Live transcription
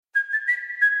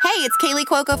Hey, it's Kaylee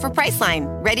Cuoco for Priceline.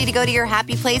 Ready to go to your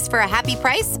happy place for a happy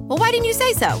price? Well, why didn't you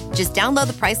say so? Just download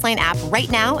the Priceline app right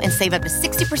now and save up to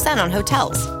 60% on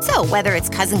hotels. So whether it's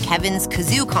Cousin Kevin's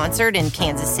Kazoo Concert in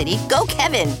Kansas City, go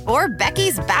Kevin, or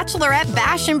Becky's Bachelorette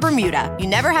Bash in Bermuda, you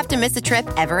never have to miss a trip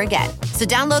ever again. So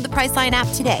download the Priceline app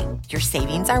today. Your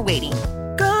savings are waiting.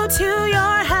 Go to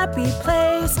your happy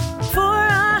place for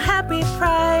a happy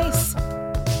price.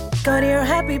 Go to your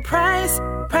happy price,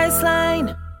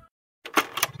 Priceline.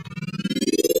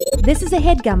 This is a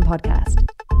HeadGum podcast.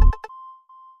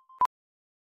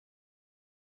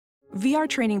 VR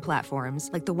training platforms,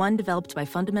 like the one developed by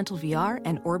Fundamental VR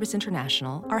and Orbis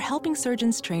International, are helping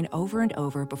surgeons train over and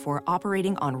over before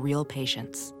operating on real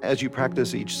patients. As you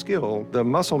practice each skill, the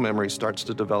muscle memory starts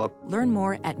to develop. Learn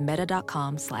more at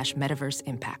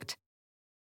meta.com/metaverseimpact.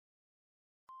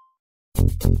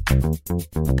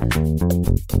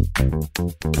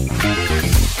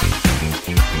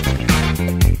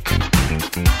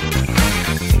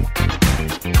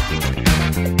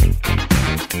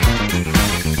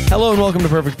 Hello and welcome to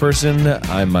Perfect Person.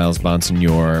 I'm Miles Bonson,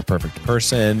 your perfect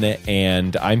person,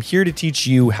 and I'm here to teach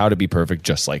you how to be perfect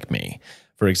just like me.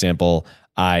 For example,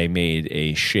 I made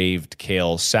a shaved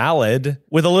kale salad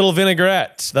with a little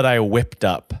vinaigrette that I whipped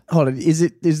up. Hold on,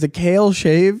 is the kale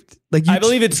shaved? Like I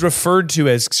believe it's referred to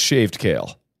as shaved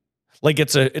kale. Like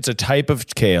it's a type of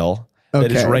kale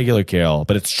that is regular kale,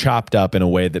 but it's chopped up in a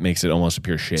way that makes it almost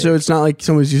appear shaved. So it's not like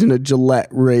someone's using a Gillette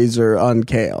razor on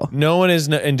kale. No one is.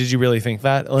 And did you really think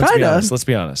that? Let's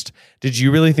be honest. Did you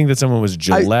really think that someone was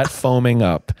Gillette foaming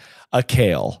up a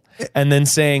kale and then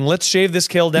saying, let's shave this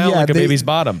kale down like a baby's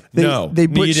bottom? No. They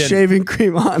put shaving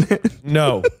cream on it.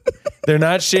 No. They're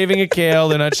not shaving a kale.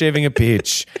 They're not shaving a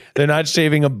peach. They're not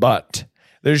shaving a butt.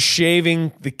 They're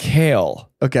shaving the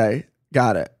kale. Okay.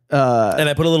 Got it. And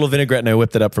I put a little vinaigrette and I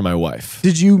whipped it up for my wife.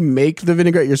 Did you make the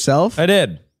vinaigrette yourself? I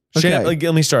did. Okay.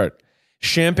 Let me start.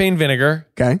 Champagne vinegar.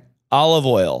 Okay. Olive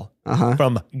oil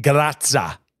from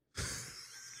Grazia.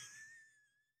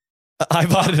 I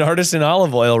bought an artisan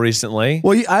olive oil recently.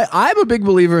 Well, I'm a big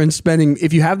believer in spending,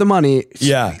 if you have the money,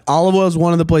 olive oil is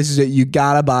one of the places that you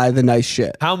gotta buy the nice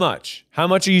shit. How much? How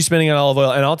much are you spending on olive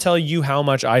oil? And I'll tell you how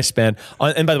much I spend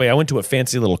on, and by the way, I went to a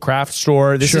fancy little craft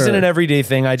store. This isn't an everyday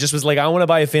thing. I just was like, I want to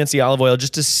buy a fancy olive oil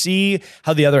just to see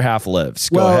how the other half lives.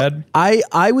 Go ahead.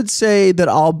 I would say that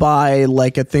I'll buy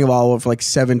like a thing of olive oil for like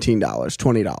 $17,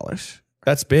 $20.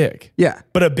 That's big. Yeah.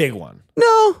 But a big one.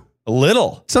 No. A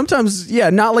little. Sometimes,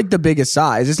 not like the biggest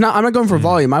size. I'm not going for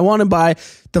volume. I want to buy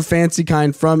the fancy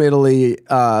kind from Italy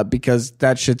because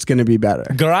that shit's going to be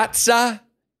better. Grazia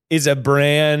is a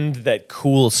brand that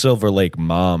cool Silver Lake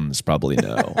moms probably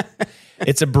know.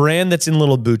 It's a brand that's in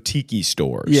little boutique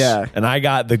stores. Yeah. And I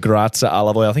got the Grazia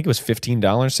olive oil. I think it was $15,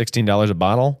 $16 a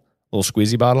bottle, a little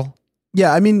squeezy bottle.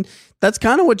 Yeah, I mean, that's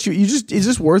kind of what it's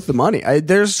just worth the money.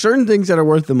 There's certain things that are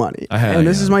worth the money. And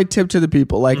this is my tip to the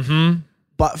people. Like,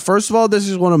 but first of all, this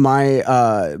is one of my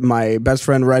my best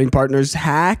friend writing partners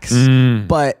hacks.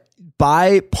 But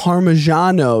buy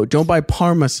Parmigiano, don't buy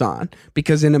Parmesan,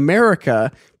 because in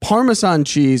America, Parmesan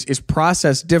cheese is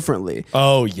processed differently.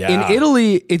 Oh yeah. In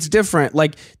Italy, it's different.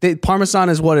 Like the Parmesan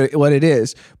is what it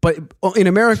is, but in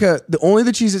America,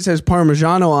 the cheese that says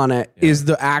Parmigiano on it is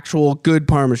the actual good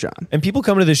Parmesan. And people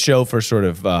come to this show for sort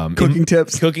of cooking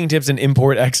tips and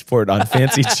import export on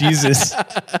fancy cheeses.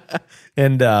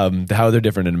 And how they're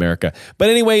different in America. But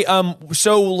anyway,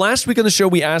 so last week on the show,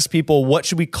 we asked people, what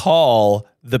should we call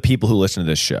the people who listen to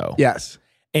this show? Yes.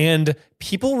 And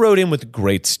people wrote in with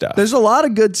great stuff. There's a lot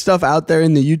of good stuff out there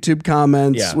in the YouTube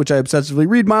comments, which I obsessively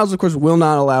read. Miles, of course, will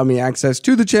not allow me access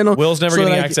to the channel. Will's never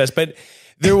getting access, but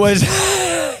there was...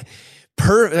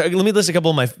 let me list a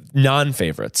couple of my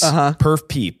non-favorites. Perf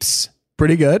Peeps.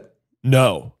 Pretty good.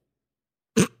 No.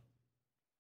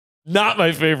 Not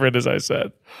my favorite, as I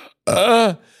said.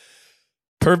 Perf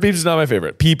Peeps is not my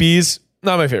favorite. Peepees,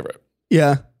 not my favorite.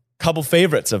 Yeah. Couple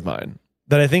favorites of mine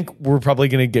that I think we're probably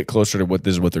going to get closer to what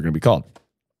they're going to be called.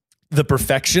 The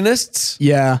Perfectionists.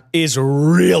 Yeah. Is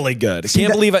really good.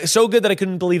 Can't believe it. So good that I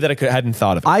couldn't believe that I hadn't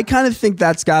thought of it. I kind of think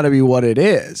that's got to be what it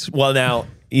is. Well, now,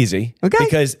 easy. Okay.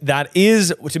 Because that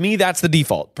is, to me, that's the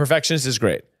default. Perfectionist is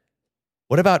great.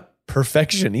 What about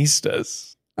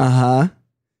Perfectionistas? Now,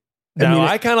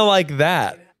 I kind of like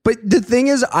that. But the thing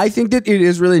is, I think that it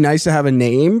is really nice to have a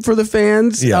name for the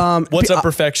fans. Yeah. What's up,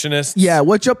 perfectionists? Yeah.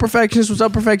 What's up, perfectionists? What's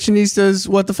up, perfectionistas?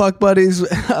 What the fuck, buddies?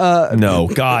 No,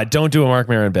 God, don't do a Mark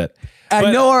Maron bit.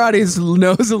 I know our audience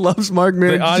knows and loves Mark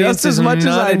Maron just as much as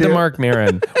I do. Mark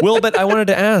Maron. Will, but I wanted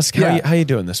to ask, how you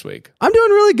doing this week? I'm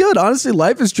doing really good. Honestly,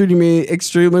 life is treating me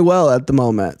extremely well at the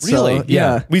moment. Really? So,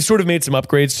 yeah. We sort of made some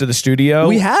upgrades to the studio.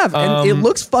 We have, and it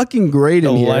looks fucking great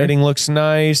in here. The lighting looks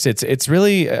nice. It's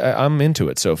really, I'm into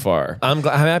it so far. I'm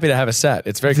happy to have a set.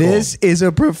 It's very cool. This is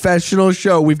a professional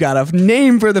show. We've got a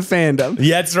name for the fandom.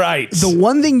 Yeah, that's right. The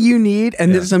one thing you need,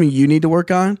 and this is something you need to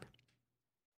work on,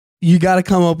 you got to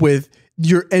come up with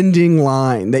your ending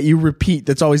line that you repeat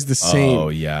that's always the same. Oh,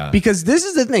 yeah. Because this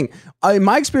is the thing. In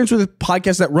my experience with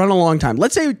podcasts that run a long time,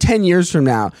 let's say 10 years from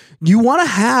now, you want to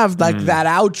have like that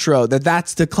outro,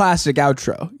 that's the classic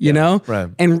outro, you know? Right.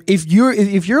 And if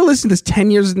you're listening to this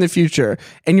 10 years in the future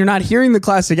and you're not hearing the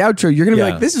classic outro, you're going to be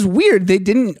like, this is weird. They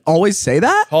didn't always say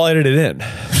that. I'll edit it in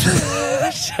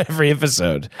every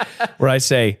episode where I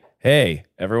say, hey,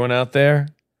 everyone out there,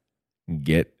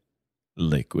 get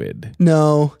liquid.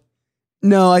 No,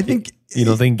 I think... You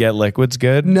don't think get liquid's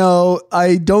good? No,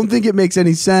 I don't think it makes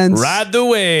any sense. Ride the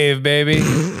wave, baby.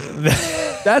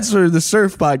 That's for the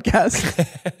surf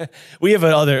podcast. We have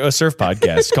a surf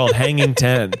podcast called Hanging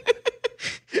 10.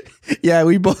 Yeah,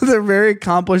 we both are very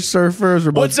accomplished surfers.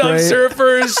 We're both What's up,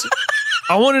 surfers?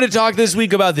 I wanted to talk this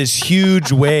week about this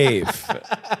huge wave.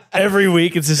 Every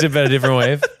week it's just about a different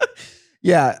wave.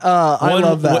 Yeah, I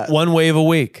love that. One wave a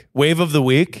week. Wave of the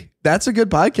week. That's a good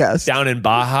podcast. Down in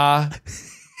Baja.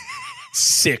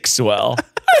 Sick swell.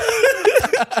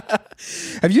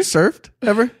 Have you surfed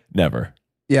ever? Never.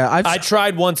 Yeah, I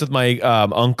tried once with my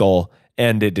uncle,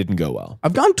 and it didn't go well.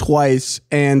 I've gone twice,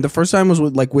 and the first time was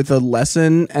with a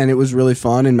lesson, and it was really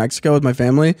fun in Mexico with my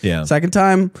family. Yeah. Second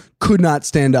time, could not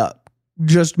stand up.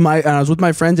 And I was with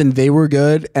my friends, and they were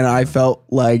good, and I felt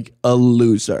like a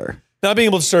loser. Not being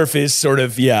able to surf is sort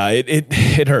of,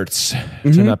 it hurts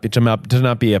to not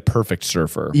be a perfect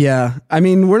surfer. Yeah. I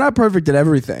mean, we're not perfect at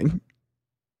everything.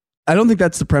 I don't think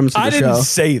that's the premise of the show. I didn't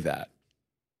say that.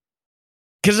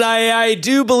 Because I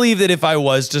do believe that if I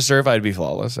was to surf, I'd be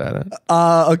flawless at it.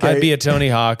 Okay. I'd be a Tony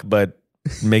Hawk, but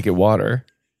make it water.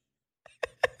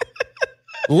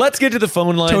 Let's get to the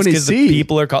phone lines because the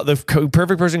people are the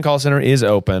Perfect Person call center is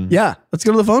open. Yeah, let's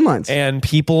go to the phone lines. And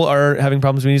people are having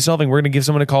problems we need solving. We're going to give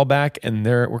someone a call back, and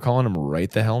we're calling them right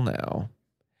the hell now.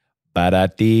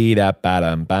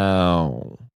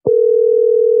 Ba-da-dee-da-ba-dum-bow.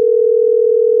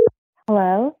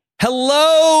 Hello,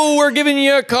 we're giving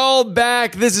you a call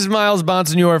back. This is Miles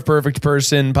Bonson, your Perfect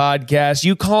Person podcast.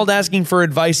 You called asking for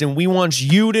advice, and we want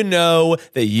you to know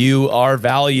that you are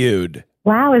valued.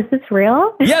 Wow, is this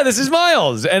real? Yeah, this is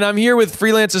Miles, and I'm here with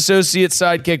freelance associate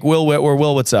sidekick Will Whitwer.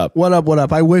 Will, what's up? What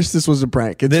up? I wish this was a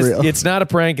prank. It's real. It's not a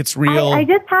prank. It's real. I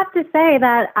just have to say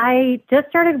that I just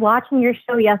started watching your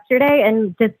show yesterday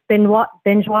and just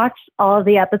binge watched all of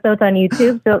the episodes on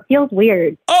YouTube, so it feels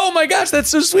weird. Oh my gosh, that's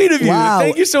so sweet of you. Wow.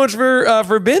 Thank you so much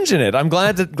for binging it. I'm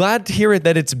glad to hear it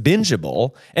that it's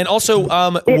bingeable, and also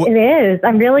it is.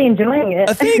 I'm really enjoying it.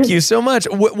 Thank you so much.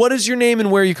 What is your name and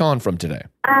where are you calling from today?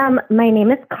 My name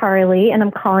is Carly, and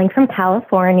I'm calling from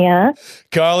California.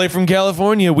 Carly from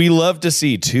California. We love to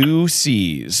see two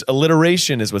C's.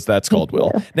 Alliteration is what that's called,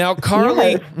 Will. Now,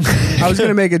 Carly... Yes. I was going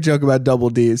to make a joke about double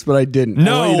D's, but I didn't.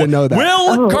 No. I want you to know that.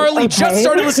 Will, Carly just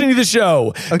started listening to the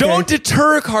show. Okay. Don't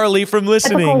deter Carly from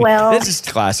listening. Typical Will. This is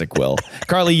classic Will.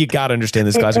 Carly, you got to understand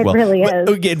this classic Will. It really is.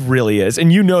 It really is.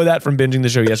 And you know that from binging the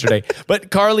show yesterday. But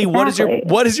Carly, Exactly.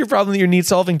 what is your problem that you need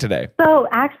solving today? So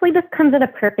actually, this comes at a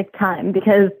perfect time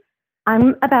because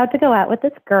I'm about to go out with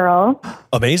this girl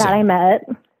Amazing. that I met,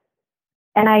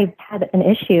 and I had an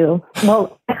issue.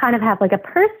 Well, I kind of have like a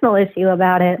personal issue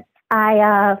about it.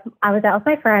 I was out with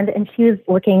my friend, and she was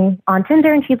looking on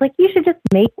Tinder, and she's like, "You should just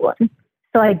make one."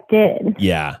 So I did.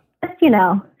 Yeah. Just,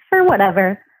 for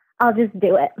whatever, I'll just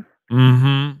do it.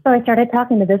 Mm-hmm. So I started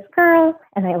talking to this girl,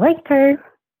 and I liked her.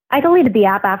 I deleted the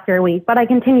app after a week, but I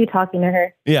continued talking to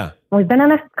her. Yeah. We've been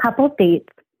on a couple of dates,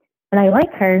 and I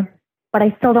like her, but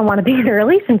I still don't want to be in a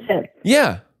relationship.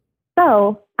 Yeah.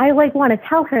 So I want to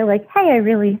tell her hey, I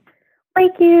really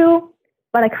like you,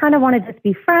 but I kind of want to just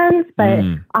be friends. But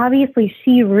obviously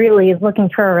she really is looking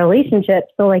for a relationship.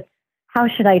 So how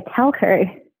should I tell her?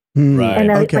 Right. In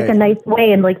a nice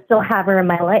way and still have her in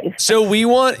my life. So we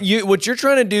want you, what you're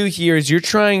trying to do here is you're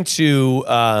trying to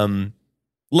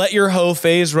let your hoe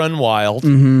phase run wild.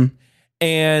 Mm-hmm.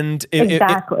 And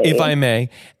Exactly. if I may,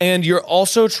 and you're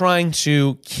also trying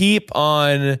to keep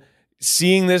on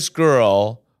seeing this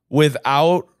girl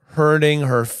without hurting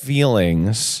her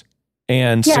feelings,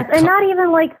 and and not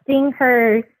even seeing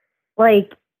her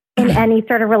in any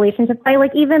sort of relationship. I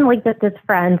even just as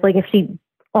friends. If she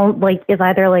is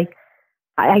either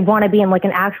I want to be in like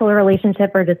an actual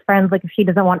relationship or just friends. Like if she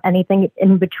doesn't want anything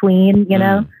in between, you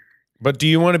know? But do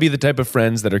you want to be the type of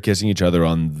friends that are kissing each other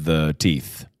on the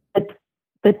teeth?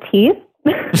 The teeth?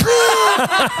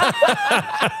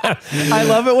 I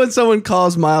love it when someone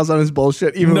calls Miles on his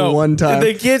bullshit even one time.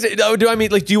 The kids. Oh, do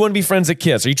you want to be friends that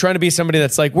kiss? Are you trying to be somebody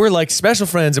that's like, we're like special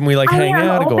friends and we like hang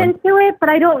out? I'm open to it, but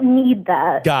I don't need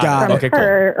that. Got it. Okay, cool.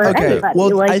 Or anybody.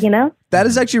 Well, you know? That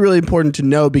is actually really important to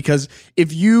know because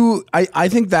if you, I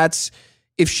think that's,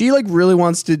 if she like really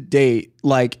wants to date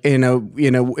like in a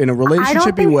relationship I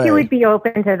don't think way, she would be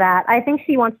open to that. I think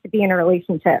she wants to be in a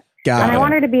relationship. I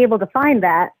want her to be able to find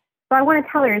that. So I want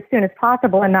to tell her as soon as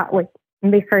possible and not like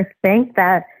make her think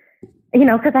that, you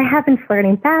know, because I have been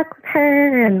flirting back with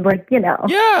her and like, you know.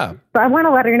 Yeah. So I want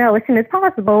to let her know as soon as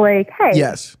possible, like, hey.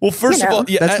 Yes. Well, first of all,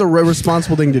 that's the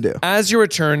responsible thing to do. As your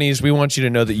attorneys, we want you to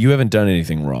know that you haven't done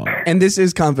anything wrong. And this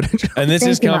is confidential. And this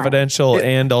is confidential.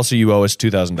 And also you owe us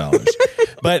 $2,000.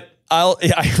 But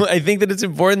I think that it's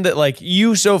important that like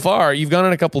you so far, you've gone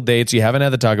on a couple dates. You haven't had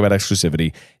to talk about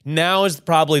exclusivity. Now is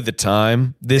probably the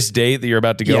time, this date that you're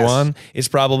about to go on is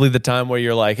probably the time where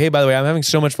you're like, hey, by the way, I'm having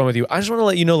so much fun with you. I just want to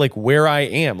let you know like where I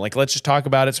am. Like, let's just talk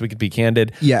about it so we can be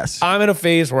candid. Yes. I'm in a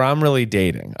phase where I'm really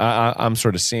dating. I'm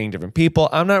sort of seeing different people.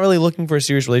 I'm not really looking for a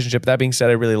serious relationship. That being said,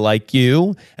 I really like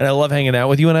you and I love hanging out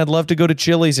with you. And I'd love to go to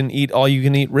Chili's and eat all you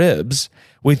can eat ribs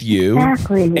with you.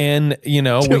 Exactly. And, you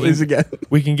know,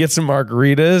 we can get some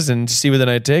margaritas and see where the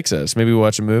night takes us. Maybe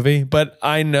watch a movie. But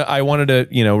I know I wanted to,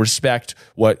 you know, respect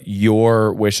what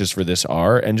your wishes for this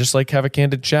are and just like have a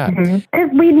candid chat. Because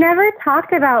we never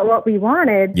talked about what we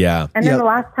wanted. Yeah. And then the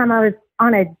last time I was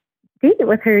on a date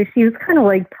with her, she was kind of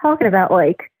like talking about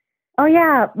like, oh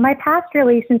yeah, my past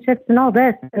relationships and all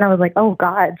this. And I was like, oh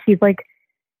God, she's like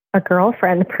a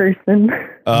girlfriend person.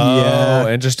 Oh,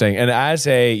 interesting. And as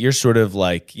you're sort of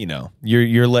like, you know,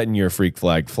 you're letting your freak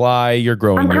flag fly. You're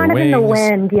growing your wings. I'm kind of in the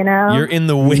wind, you know. You're in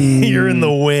the wind. You're in the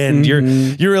wind.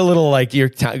 You're a little like you're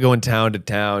going town to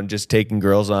town, just taking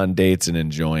girls on dates and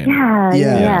enjoying.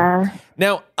 Yeah.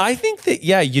 Now, I think that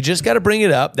you just got to bring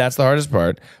it up. That's the hardest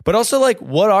part. But also, like,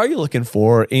 what are you looking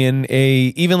for in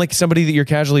even like somebody that you're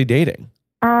casually dating?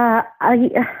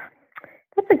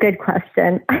 That's a good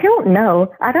question. I don't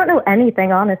know. I don't know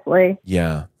anything, honestly.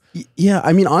 Yeah. Yeah.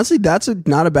 I mean, honestly, that's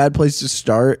not a bad place to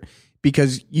start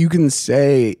because you can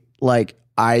say, like,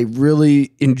 I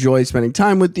really enjoy spending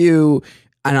time with you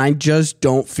and I just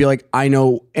don't feel like I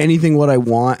know anything what I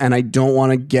want and I don't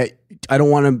want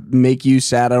to make you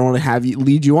sad. I don't want to have you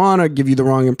lead you on or give you the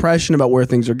wrong impression about where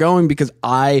things are going because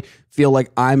I feel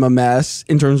like I'm a mess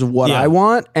in terms of what I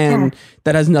want. And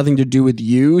that has nothing to do with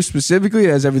you specifically. It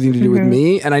has everything to do with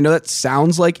me. And I know that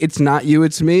sounds like it's not you,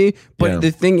 it's me. But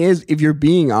the thing is, if you're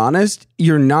being honest,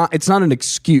 it's not an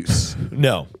excuse.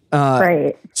 No.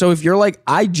 Right. So if you're like,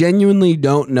 I genuinely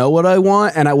don't know what I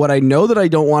want. And what I know that I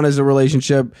don't want is a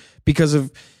relationship because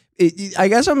of I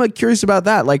guess I'm like curious about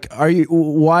that. Like,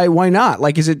 why not?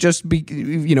 Like, is it just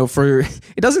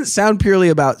it doesn't sound purely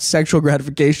about sexual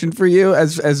gratification for you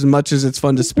as much as it's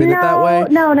fun to spin it that way.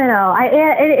 No.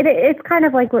 It's kind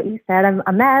of like what you said. I'm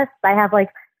a mess. I have like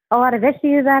a lot of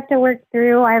issues I have to work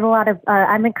through. I have a lot of,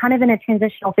 I'm kind of in a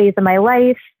transitional phase of my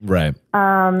life. Right.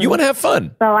 You want to have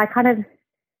fun. So I want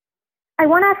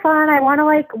to have fun. I want to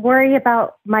like worry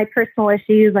about my personal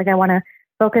issues. Like I want to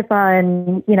focus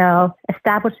on, you know,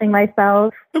 establishing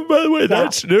myself. And by the way,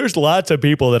 there's lots of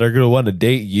people that are going to want to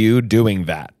date you doing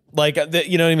that. Like,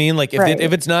 you know what I mean? Like,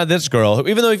 if it's not this girl,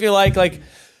 even though if you like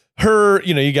her,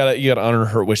 you know, you gotta honor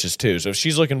her wishes too. So if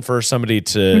she's looking for somebody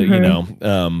to, you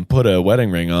know, put a wedding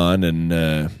ring on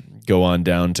and go on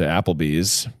down to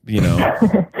Applebee's, you know.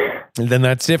 Then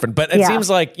that's different. But it seems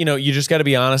like, you know, you just got to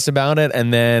be honest about it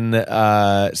and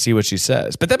then see what she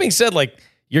says. But that being said, like,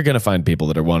 you're going to find people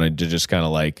that are wanting to just kind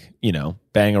of like, you know,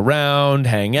 bang around,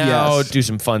 hang out, do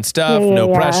some fun stuff, no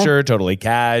pressure, totally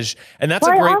cash. And that's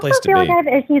a great place to be. I also feel like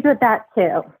I have issues with that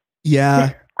too.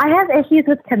 Yeah. I have issues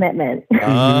with commitment.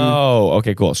 Oh,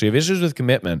 okay, cool. So you have issues with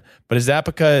commitment. But is that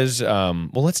because, well,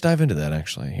 let's dive into that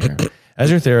actually here.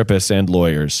 As your therapists and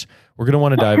lawyers, we're going to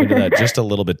want to dive into that just a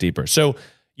little bit deeper. So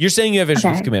you're saying you have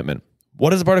issues with commitment.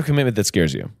 What is the part of commitment that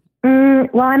scares you?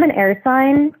 Well, I'm an air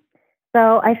sign.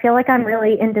 So I feel like I'm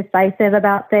really indecisive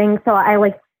about things. So I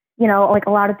like, you know, like a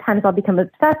lot of times I'll become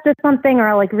obsessed with something or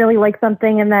I'll like really like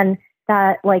something and then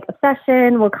that like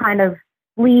obsession will kind of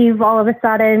leave all of a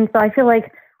sudden. So I feel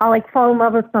like I'll like fall in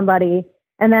love with somebody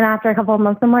and then after a couple of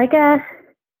months I'm like,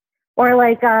 or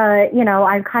like, you know,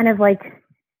 I kind of like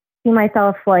see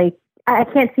myself like, I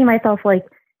can't see myself like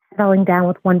settling down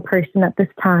with one person at this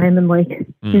time and like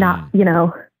not, you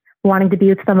know, wanting to be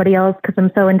with somebody else because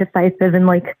I'm so indecisive and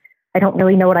like, I don't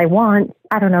really know what I want.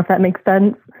 I don't know if that makes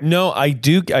sense. No, I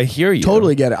do. I hear you.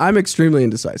 Totally get it. I'm extremely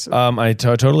indecisive. I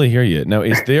totally hear you. Now,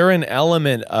 is there an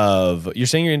element of, you're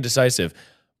saying you're indecisive.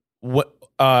 What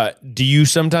do you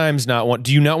sometimes not want?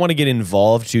 Do you not want to get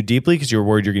involved too deeply because you're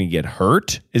worried you're going to get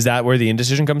hurt? Is that where the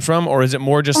indecision comes from, or is it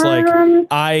more just like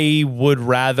I would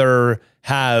rather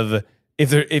have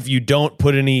if you don't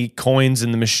put any coins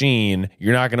in the machine,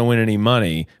 you're not going to win any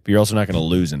money, but you're also not going to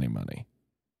lose any money?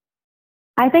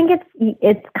 I think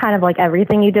it's kind of like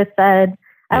everything you just said.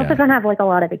 I also don't have like a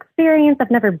lot of experience. I've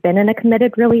never been in a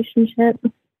committed relationship.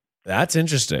 That's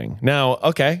interesting. Now,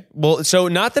 okay. Well, so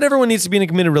not that everyone needs to be in a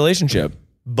committed relationship,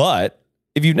 but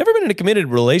if you've never been in a committed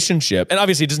relationship, and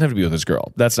obviously it doesn't have to be with this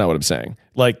girl. That's not what I'm saying.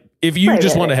 Like, if you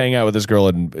just want to hang out with this girl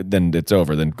and then it's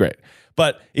over, then great.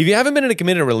 But if you haven't been in a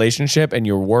committed relationship and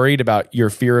you're worried about your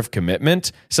fear of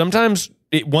commitment, sometimes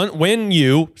when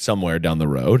you, somewhere down the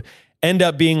road, end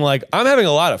up being like, I'm having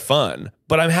a lot of fun,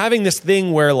 but I'm having this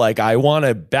thing where like I want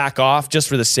to back off just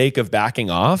for the sake of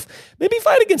backing off, maybe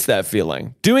fight against that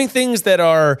feeling. Doing things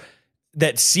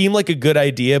that seem like a good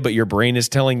idea, but your brain is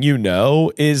telling you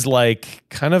no, is like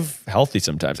kind of healthy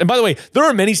sometimes. And by the way, there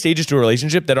are many stages to a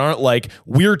relationship that aren't like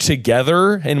we're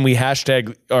together and we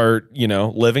hashtag are,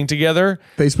 living together.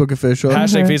 Facebook official.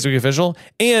 Hashtag Facebook official.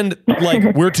 And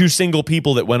like we're two single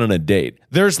people that went on a date.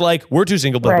 There's like we're two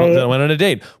single people that went on a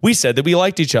date. We said that we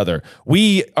liked each other.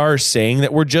 We are saying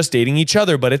that we're just dating each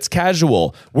other, but it's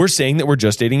casual. We're saying that we're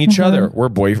just dating each other. We're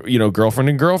girlfriend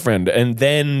and girlfriend. And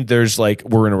then there's like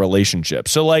we're in a relationship.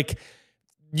 So like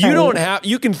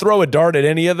you can throw a dart at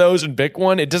any of those and pick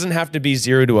one. It doesn't have to be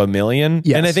 0 to 1,000,000.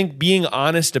 Yes. And I think being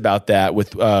honest about that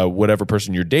with whatever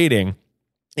person you're dating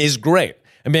is great.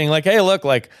 And being like, hey, look,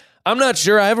 like I'm not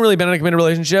sure. I haven't really been in a committed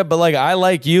relationship, but like I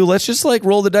like you. Let's just like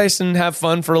roll the dice and have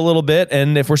fun for a little bit.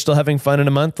 And if we're still having fun in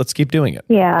a month, let's keep doing it.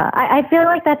 Yeah, I feel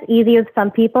like that's easy with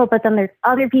some people, but then there's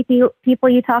other people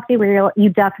you talk to where you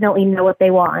definitely know what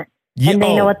they want. And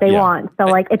they know what they want. So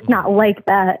like, it's not like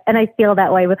that. And I feel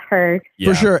that way with her.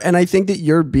 For sure. And I think that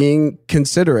you're being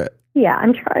considerate. Yeah,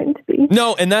 I'm trying to be.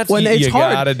 No, and that's when it's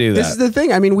hard. Gotta do that. This is the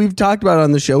thing. I mean, we've talked about it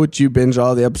on the show, which you binged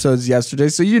all the episodes yesterday,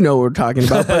 so you know what we're talking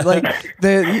about. But like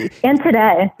and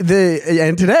today,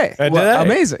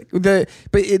 amazing. There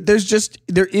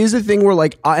is a thing where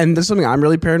like, and this is something I'm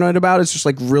really paranoid about. It's just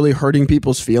like really hurting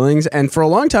people's feelings. And for a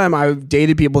long time, I've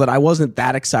dated people that I wasn't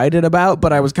that excited about,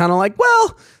 but I was kind of like,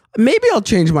 well, maybe I'll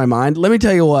change my mind. Let me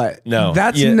tell you what. No.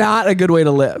 That's not a good way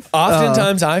to live.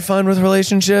 Oftentimes I find with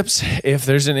relationships, if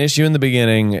there's an issue in the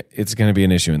beginning, it's going to be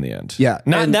an issue in the end. Yeah.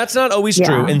 That's not always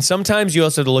true. And sometimes you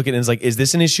also have to look at it and it's like, is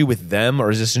this an issue with them or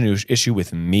is this an issue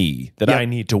with me that I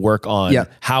need to work on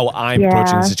how I'm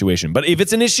approaching the situation? But if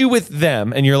it's an issue with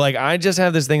them and you're like, I just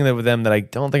have this thing with them that I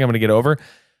don't think I'm going to get over,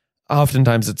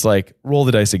 oftentimes it's like, roll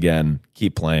the dice again,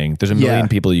 keep playing. There's a million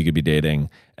people you could be dating,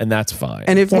 and that's fine.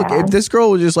 And if this girl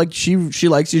was just like, she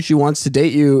likes you, she wants to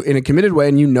date you in a committed way,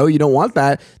 and you know you don't want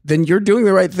that, then you're doing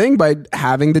the right thing by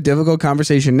having the difficult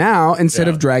conversation now instead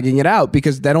of dragging it out,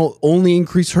 because that'll only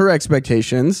increase her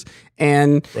expectations,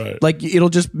 and like it'll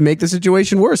just make the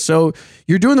situation worse. So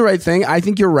you're doing the right thing. I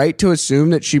think you're right to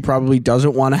assume that she probably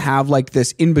doesn't want to have like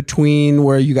this in between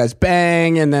where you guys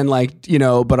bang and then like,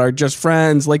 but are just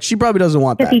friends. Like she probably doesn't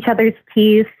want that. Kiss each other's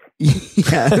teeth.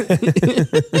 Yeah.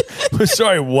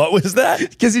 Sorry, what was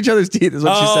that? Kiss each other's teeth is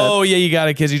what she said. Oh yeah, you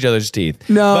gotta kiss each other's teeth.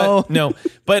 No.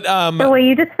 But So wait,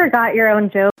 you just forgot your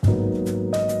own joke.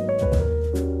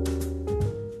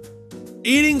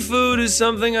 Eating food is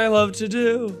something I love to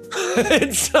do.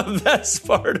 It's the best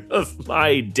part of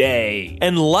my day.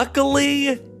 And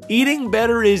luckily, eating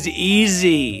better is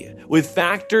easy. With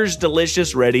Factor's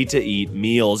delicious, ready-to-eat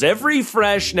meals. Every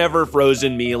fresh, never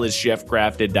frozen meal is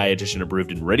chef-crafted,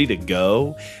 dietitian-approved, and ready to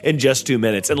go in just 2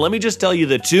 minutes. And let me just tell you,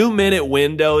 the 2-minute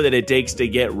window that it takes to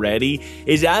get ready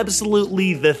is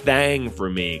absolutely the thing for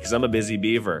me, because I'm a busy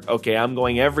beaver. Okay, I'm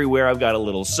going everywhere. I've got a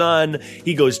little son.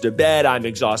 He goes to bed. I'm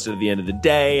exhausted at the end of the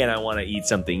day, and I want to eat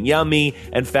something yummy.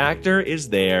 And Factor is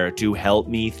there to help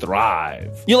me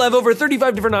thrive. You'll have over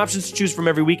 35 different options to choose from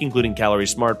every week, including Calorie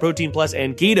Smart, Protein Plus,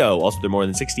 and Keto. Also, there are more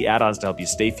than 60 add-ons to help you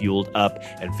stay fueled up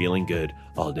and feeling good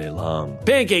all day long.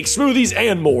 Pancakes, smoothies,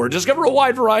 and more. Discover a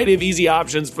wide variety of easy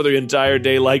options for the entire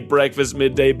day, like breakfast,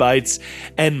 midday bites,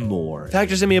 and more.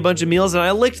 Factor sent me a bunch of meals, and I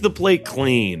licked the plate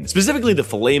clean. Specifically, the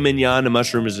filet mignon and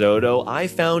mushroom risotto I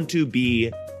found to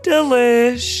be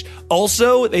delish.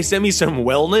 Also, they sent me some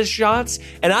wellness shots,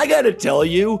 and I gotta tell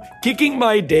you, kicking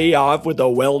my day off with a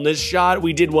wellness shot,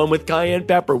 we did one with cayenne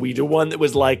pepper. We did one that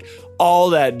was like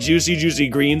all that juicy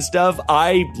green stuff.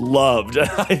 I loved.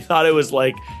 I thought it was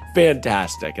like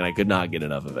fantastic, and I could not get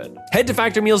enough of it. Head to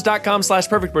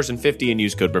factormeals.com/perfectperson50 and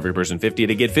use code perfectperson50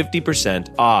 to get 50%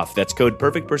 off. That's code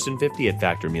perfectperson50 at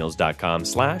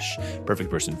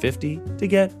factormeals.com/perfectperson50 to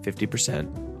get 50%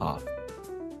 off.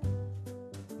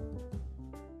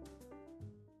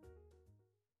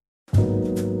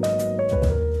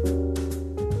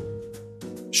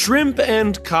 Shrimp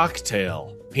and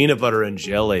cocktail, peanut butter and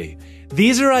jelly.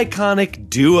 These are iconic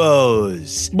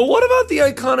duos. But what about the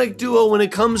iconic duo when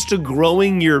it comes to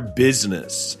growing your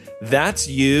business? That's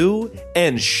you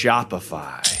and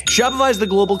Shopify. Shopify is the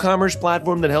global commerce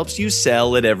platform that helps you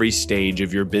sell at every stage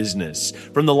of your business.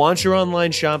 From the launch your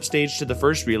online shop stage to the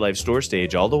first real life store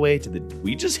stage, all the way to the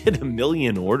we just hit 1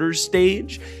 million orders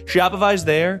stage, Shopify's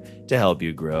there to help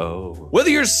you grow. Whether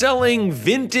you're selling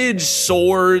vintage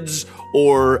swords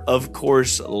or, of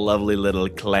course, lovely little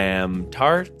clam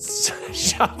tarts,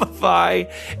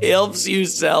 Shopify helps you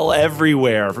sell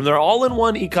everywhere. From their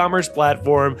all-in-one e-commerce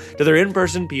platform to their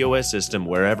in-person POS system,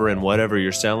 wherever and whatever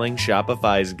you're selling,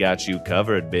 Shopify's got you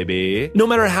covered, baby. No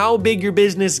matter how big your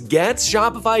business gets,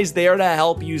 Shopify's there to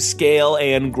help you scale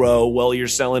and grow while you're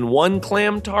selling 1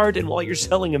 clam tart and while you're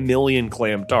selling 1 million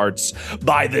clam tarts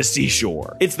by the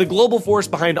seashore. It's the global force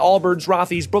behind Allbirds,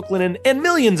 Rothy's, Brooklinen, and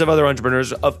millions of other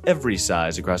entrepreneurs of every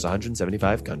size across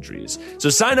 175 countries.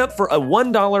 So sign up for a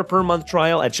 $1 per month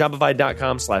trial at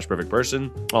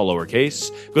shopify.com/perfectperson, all lowercase.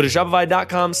 Go to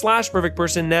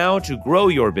shopify.com/perfectperson now to grow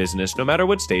your business no matter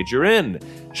what stage you're in.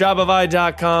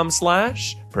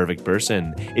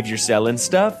 Shopify.com/perfectperson. If you're selling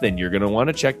stuff, then you're going to want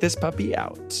to check this puppy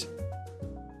out.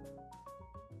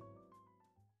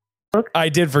 I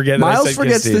did forget that. Miles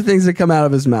forgets the things that come out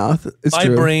of his mouth. It's My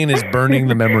true. brain is burning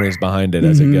the memories behind it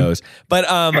as it goes. But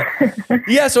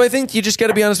yeah, so I think you just got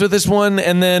to be honest with this one.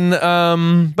 And then,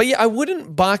 but yeah, I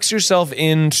wouldn't box yourself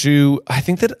into, I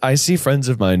think that I see friends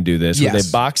of mine do this, where they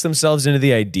box themselves into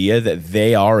the idea that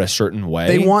they are a certain way.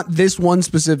 They want this one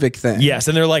specific thing. Yes,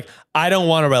 and they're like, I don't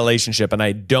want a relationship and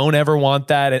I don't ever want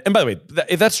that. And by the way,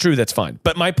 if that's true, that's fine.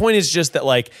 But my point is just that,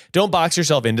 like, don't box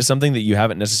yourself into something that you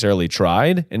haven't necessarily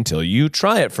tried until you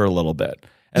try it for a little bit.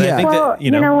 And I think that, you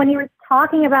know, when you were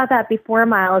talking about that before,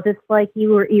 Miles, it's like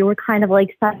you were kind of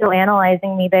like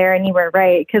psychoanalyzing me there, and you were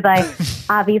right, because I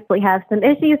obviously have some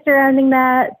issues surrounding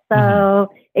that.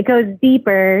 So it goes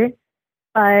deeper.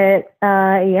 But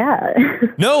yeah.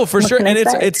 No, for sure. And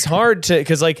it's hard to,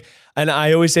 because like, and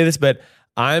I always say this, but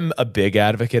I'm a big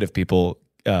advocate of people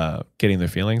getting their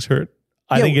feelings hurt.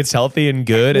 I think it's healthy and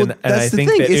good, and I think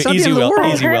that easy will.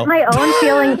 I hurt my own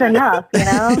feelings enough, you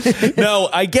know. No,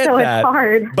 I get so that. It's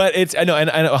hard, but I know, and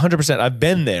 100%. I've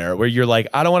been there where you're like,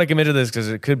 I don't want to commit to this because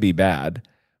it could be bad.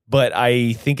 But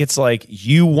I think it's like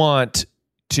you want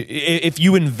to, if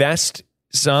you invest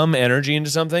some energy into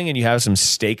something and you have some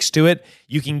stakes to it,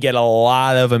 you can get a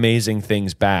lot of amazing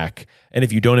things back. And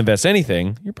if you don't invest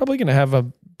anything, you're probably going to have a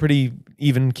pretty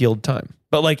even-keeled time.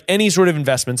 But like any sort of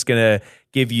investment's going to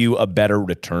give you a better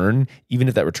return, even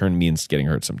if that return means getting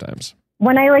hurt sometimes.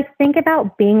 When I like think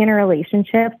about being in a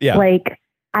relationship, like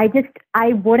I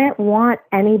wouldn't want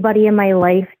anybody in my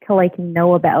life to like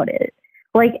know about it.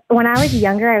 Like when I was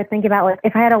younger, I would think about like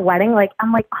if I had a wedding, like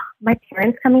I'm like, oh, my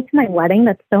parents coming to my wedding,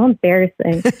 that's so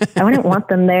embarrassing. I wouldn't want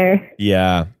them there.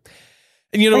 Yeah.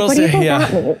 And you know what I'll say?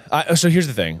 Yeah. So here's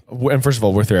the thing. And first of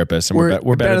all, we're therapists, and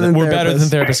we're better than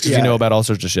therapists because we know about all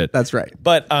sorts of shit. That's right.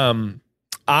 But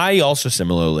I also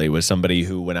similarly was somebody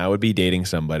who, when I would be dating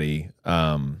somebody,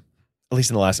 at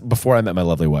least before I met my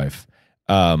lovely wife,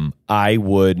 I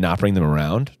would not bring them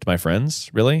around to my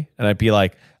friends, really. And I'd be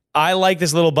like, I like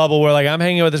this little bubble where like I'm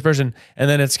hanging out with this person, and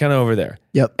then it's kind of over there.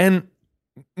 Yep. And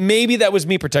maybe that was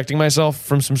me protecting myself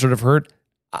from some sort of hurt.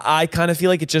 I kind of feel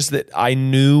like it's just that I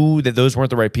knew that those weren't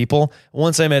the right people.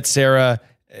 Once I met Sarah,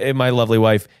 my lovely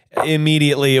wife,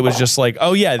 immediately it was just like,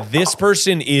 oh yeah, this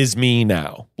person is me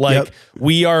now. Like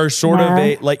we are sort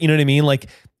of like, you know what I mean? Like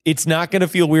it's not going to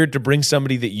feel weird to bring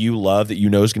somebody that you love, that you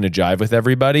know is going to jive with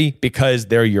everybody, because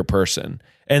they're your person.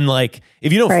 And like,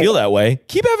 if you don't feel that way,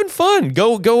 keep having fun.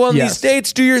 Go on these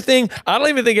dates, do your thing. I don't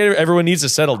even think everyone needs to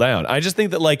settle down. I just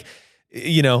think that like,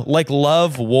 you know, like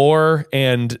love, war,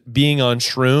 and being on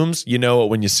shrooms, you know it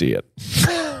when you see it.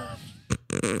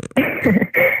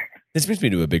 This brings me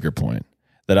to a bigger point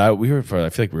that I feel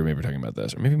like we were maybe talking about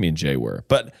this, or maybe me and Jay were.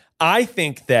 But I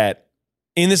think that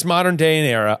in this modern day and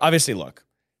era, obviously, look,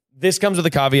 this comes with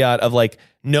a caveat of like,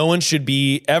 no one should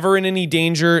be ever in any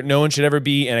danger. No one should ever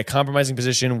be in a compromising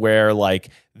position where like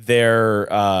their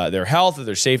health or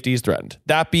their safety is threatened.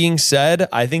 That being said,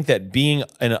 I think that being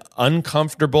an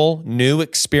uncomfortable new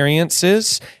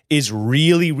experiences is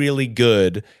really, really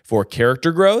good for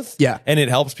character growth. Yeah. And it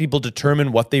helps people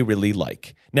determine what they really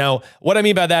like. Now, what I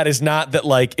mean by that is not that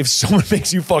like if someone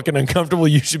makes you fucking uncomfortable,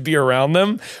 you should be around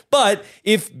them. But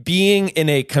if being in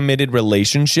a committed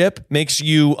relationship makes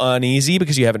you uneasy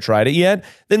because you haven't tried it yet,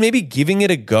 then maybe giving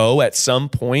it a go at some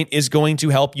point is going to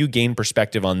help you gain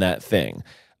perspective on that thing.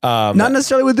 Not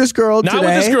necessarily with this girl today. Not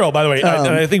with this girl, by the way.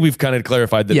 I think we've kind of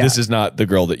clarified that this is not the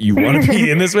girl that you want to be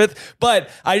in this with. But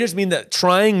I just mean that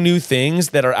trying new things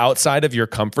that are outside of your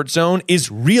comfort zone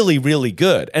is really, really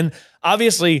good. And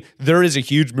obviously, there is a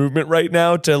huge movement right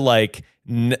now to like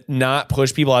not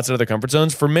push people outside of their comfort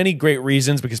zones for many great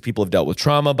reasons, because people have dealt with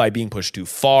trauma by being pushed too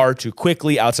far, too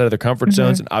quickly outside of their comfort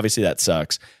zones. And obviously that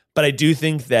sucks. But I do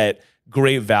think that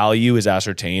great value is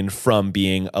ascertained from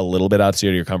being a little bit outside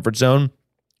of your comfort zone.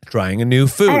 Trying a new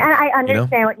food. I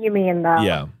understand what you mean, though.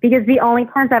 Yeah. Because the only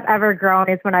times I've ever grown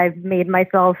is when I've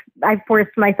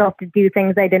forced myself to do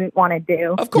things I didn't want to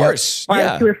do. Of course. Or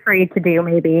I was too afraid to do,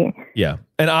 maybe. Yeah.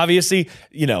 And obviously,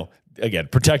 again,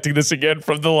 protecting this again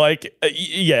from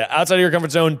the outside of your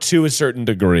comfort zone to a certain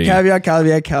degree. Caveat.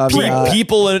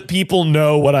 People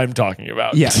know what I'm talking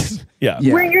about. Yes. Yeah.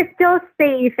 Where you're still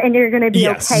safe and you're going to be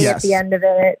okay at the end of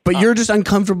it. But you're just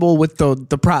uncomfortable with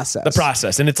the process. The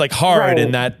process. And it's like hard,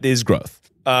 and that is growth.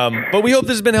 But we hope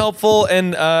this has been helpful,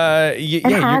 and you're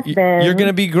going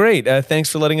to be great. Thanks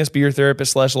for letting us be your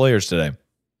therapist / lawyers today.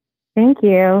 Thank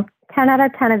you. 10 out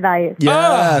of 10 advice.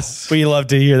 Yes. We love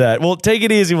to hear that. Well, take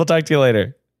it easy. We'll talk to you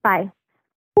later. Bye.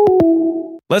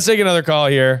 Let's take another call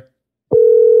here.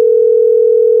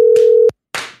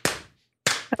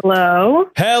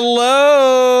 Hello.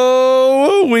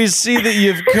 We see that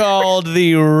you've called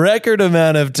the record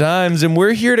amount of times, and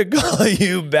we're here to call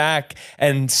you back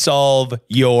and solve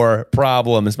your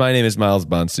problems. My name is Miles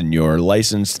Bonson, your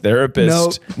licensed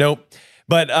therapist. Nope.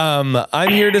 But I'm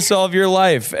here to solve your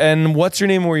life. And what's your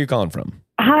name and where are you calling from?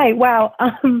 Hi. Wow.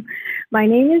 My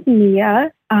name is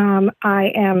Mia.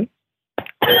 I am...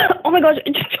 Oh my gosh, I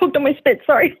just choked on my spit.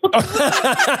 Sorry.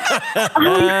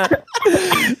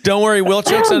 Don't worry. Will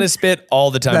chokes on his spit all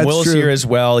the time. That's Will's true. here as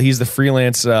well. He's the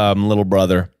freelance little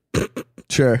brother.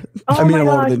 Sure. Oh I'm my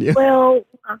older gosh. than you. Well,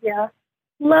 yeah.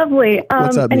 Lovely.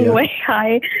 What's up, Mia? Anyway,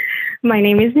 hi. My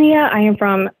name is Mia. I am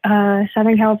from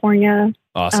Southern California.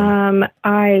 Awesome.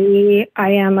 I'm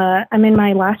in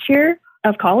my last year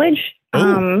of college.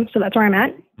 So that's where I'm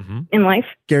at in life.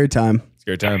 Scary time.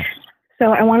 Scary time.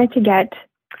 So I wanted to get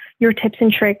your tips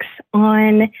and tricks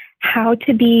on how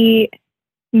to be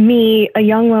me, a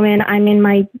young woman. I'm in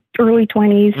my early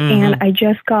 20s and I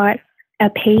just got a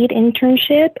paid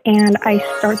internship and I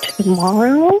start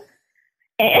tomorrow.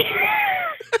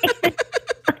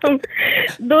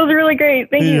 Those are really great.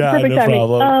 Thank you. Yeah, Perfect no timing.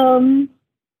 problem.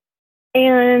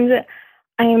 And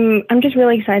I'm just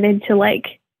really excited to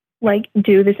like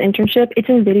do this internship. It's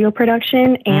in video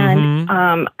production and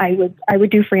I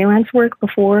would do freelance work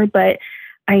before, but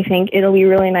I think it'll be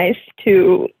really nice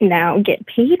to now get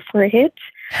paid for it.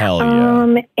 Hell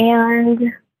yeah.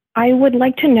 And I would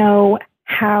like to know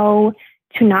how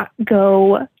to not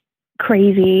go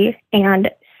crazy and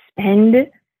spend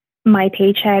my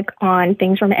paycheck on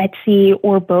things from Etsy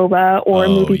or Boba or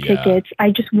movie tickets.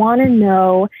 I just want to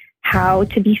know how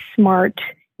to be smart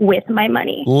with my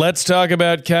money. Let's talk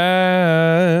about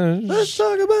cash. Let's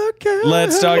talk about cash.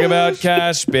 Let's talk about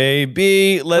cash,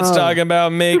 baby. Let's talk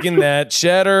about making that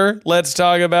cheddar. Let's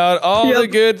talk about all the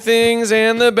good things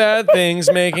and the bad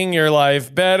things making your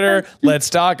life better.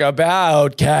 Let's talk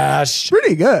about cash.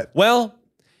 Pretty good. Well,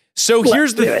 so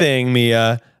here's the thing,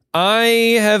 Mia.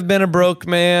 I have been a broke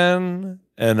man,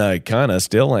 and I kind of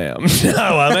still am. No,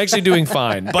 I'm actually doing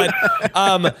fine. But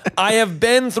I have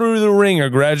been through the ringer,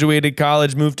 graduated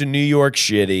college, moved to New York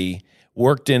City,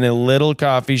 worked in a little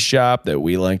coffee shop that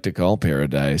we like to call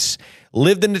Paradise,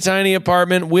 lived in a tiny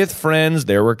apartment with friends.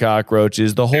 There were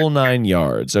cockroaches, the whole 9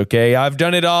 yards, okay? I've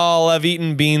done it all. I've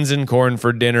eaten beans and corn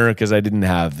for dinner because I didn't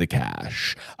have the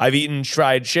cash. I've eaten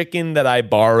fried chicken that I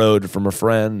borrowed from a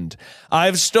friend.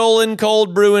 I've stolen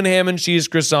cold brew and ham and cheese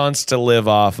croissants to live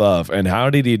off of. And how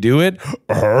did he do it?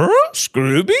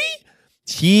 Scrooby?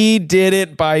 He did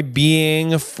it by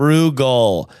being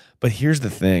frugal. But here's the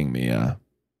thing, Mia.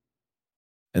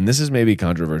 And this is maybe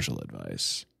controversial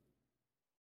advice.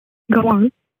 Go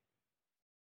on.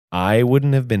 I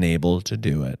wouldn't have been able to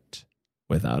do it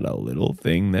without a little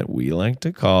thing that we like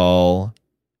to call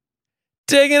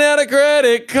taking out a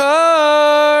credit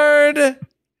card.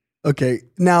 Okay.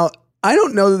 Now, I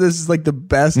don't know that this is like the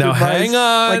best Now, advice. hang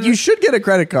on. Like, you should get a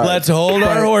credit card. Let's hold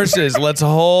our horses. Let's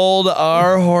hold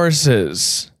our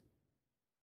horses.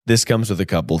 This comes with a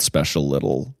couple special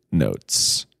little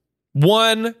notes.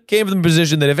 One, came from the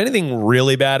position that if anything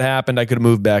really bad happened, I could have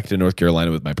moved back to North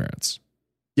Carolina with my parents.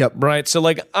 Yep. Right? So,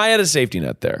 like, I had a safety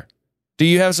net there. Do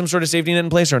you have some sort of safety net in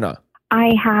place or not?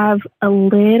 I have a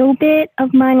little bit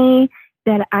of money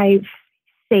that I've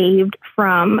saved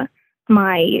from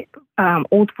my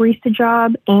old barista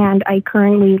job, and I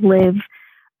currently live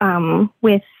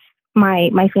with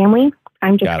my family.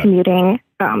 I'm just commuting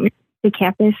to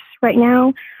campus right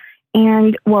now.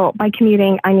 And, well, by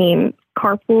commuting, I mean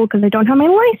carpool because I don't have my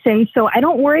license, so I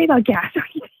don't worry about gas or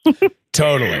anything.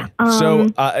 Totally.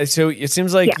 So it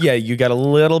seems like, you got a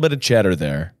little bit of cheddar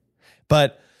there,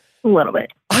 but a little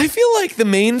bit. I feel like the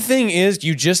main thing is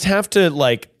you just have to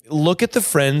like look at the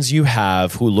friends you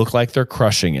have who look like they're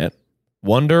crushing it,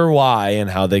 wonder why and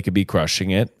how they could be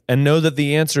crushing it, and know that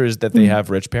the answer is that they have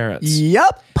rich parents.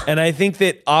 Yep. And I think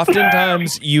that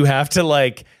oftentimes you have to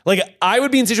like I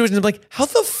would be in situations of like, how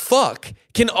the fuck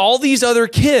can all these other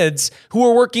kids who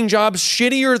are working jobs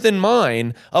shittier than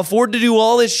mine afford to do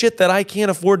all this shit that I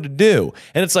can't afford to do?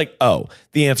 And it's like, oh,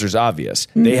 the answer is obvious.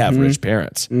 They have rich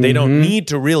parents. They don't need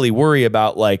to really worry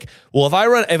about like, well, if I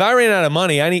ran out of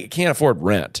money, I can't afford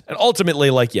rent. And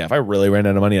ultimately, like, yeah, if I really ran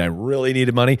out of money and I really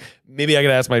needed money, maybe I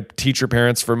could ask my teacher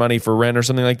parents for money for rent or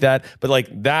something like that. But like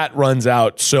that runs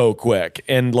out so quick.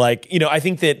 And like, you know, I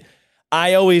think that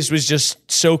I always was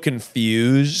just so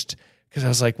confused because I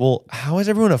was like, well, how is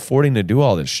everyone affording to do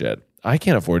all this shit? I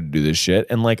can't afford to do this shit.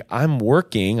 And like, I'm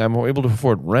working, I'm able to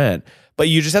afford rent. But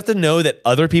you just have to know that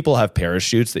other people have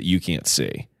parachutes that you can't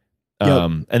see.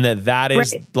 And that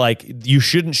is like, you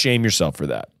shouldn't shame yourself for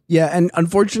that. Yeah, and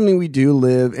unfortunately, we do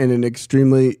live in an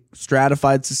extremely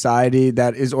stratified society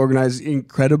that is organized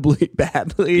incredibly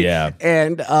badly. Yeah.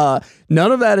 And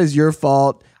none of that is your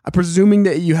fault. I'm presuming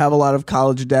that you have a lot of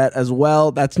college debt as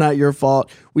well. That's not your fault.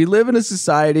 We live in a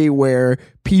society where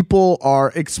people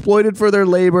are exploited for their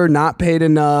labor, not paid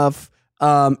enough.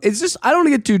 It's just, I don't want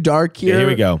to get too dark here. Yeah, here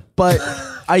we go. But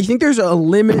I think there's a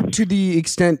limit to the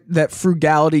extent that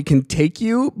frugality can take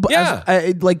you. But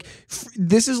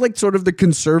this is like sort of the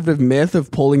conservative myth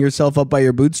of pulling yourself up by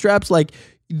your bootstraps. Like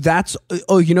that's,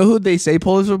 you know who they say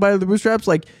pull yourself by the bootstraps?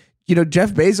 Like, you know,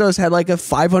 Jeff Bezos had like a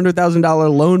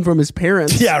 $500,000 loan from his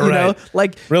parents. Yeah, right. You know?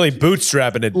 Like really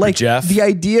bootstrapping it, like Jeff. The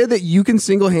idea that you can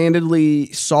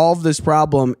single-handedly solve this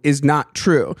problem is not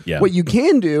true. Yeah. What you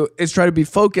can do is try to be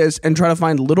focused and try to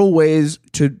find little ways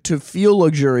to feel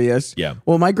luxurious. Yeah.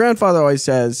 What my grandfather always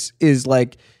says is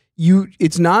like,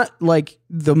 it's not like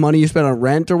the money you spend on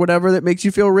rent or whatever that makes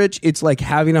you feel rich. It's like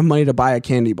having enough money to buy a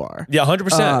candy bar. Yeah,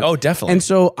 100%. Oh, definitely. And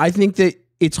so I think that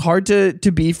it's hard to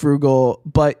be frugal,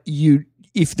 but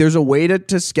if there's a way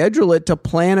to schedule it, to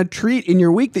plan a treat in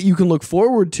your week that you can look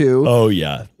forward to. Oh,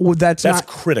 yeah. Well, that's not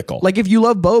critical. Like if you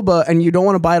love boba and you don't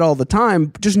want to buy it all the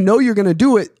time, just know you're going to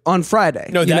do it on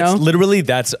Friday. No,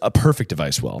 that's a perfect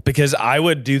advice, Will, because I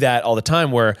would do that all the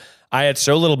time where I had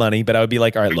so little money, but I would be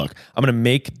like, all right, look, I'm going to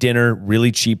make dinner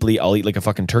really cheaply. I'll eat like a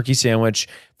fucking turkey sandwich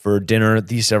for dinner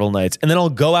these several nights. And then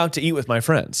I'll go out to eat with my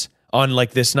friends on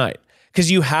like this night. Because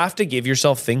you have to give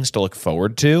yourself things to look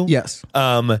forward to. Yes.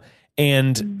 And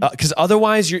because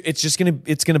otherwise it's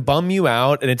gonna bum you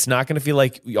out, and it's not gonna feel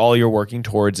like all you're working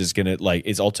towards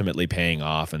is ultimately paying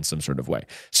off in some sort of way.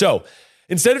 So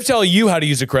instead of telling you how to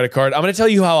use a credit card, I'm gonna tell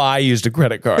you how I used a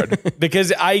credit card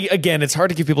because it's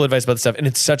hard to give people advice about this stuff, and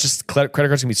it's credit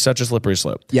cards can be such a slippery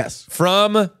slope. Yes.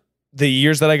 From the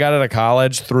years that I got out of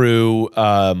college through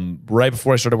right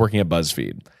before I started working at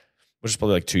BuzzFeed, which is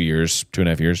probably like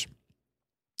 2.5 years.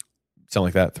 Something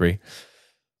like that, 3.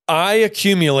 I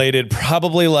accumulated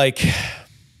probably like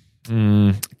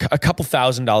a couple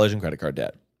 $1,000s in credit card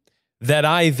debt that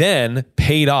I then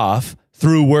paid off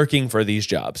through working for these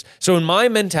jobs. So in my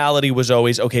mentality was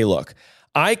always, okay, look,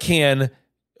 I can,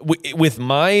 with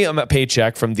my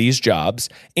paycheck from these jobs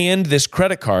and this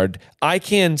credit card, I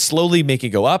can slowly make it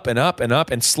go up and up and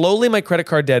up, and slowly my credit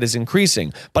card debt is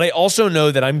increasing. But I also know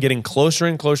that I'm getting closer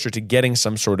and closer to getting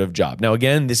some sort of job. Now,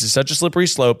 again, this is such a slippery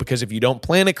slope because if you don't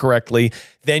plan it correctly,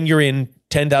 then you're in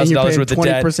 $10,000 worth of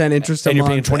debt. 20% interest and you're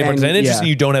paying 20% interest and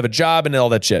you don't have a job and all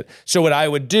that shit. So what I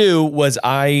would do was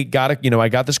I got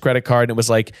this credit card and it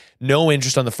was like no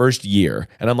interest on the first year.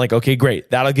 And I'm like, okay, great.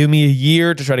 That'll give me a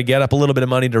year to try to get up a little bit of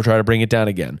money to try to bring it down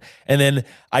again. And then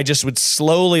I just would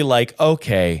slowly like,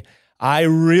 okay, I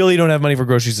really don't have money for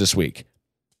groceries this week.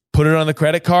 Put it on the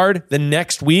credit card. The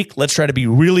next week, let's try to be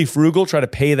really frugal, try to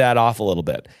pay that off a little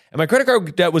bit. And my credit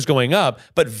card debt was going up,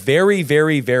 but very,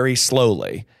 very, very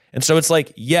slowly. And so it's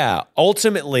like, yeah,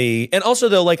 ultimately, and also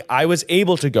though, like I was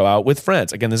able to go out with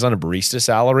friends. Again, this is on a barista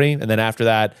salary. And then after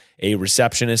that, a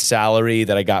receptionist salary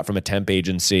that I got from a temp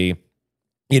agency,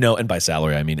 and by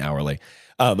salary, I mean hourly,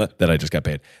 that I just got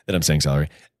paid, that I'm saying salary.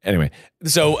 Anyway,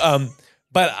 so,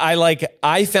 but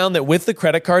I found that with the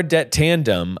credit card debt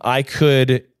tandem, I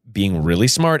could, being really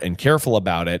smart and careful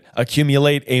about it,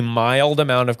 accumulate a mild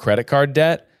amount of credit card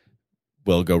debt.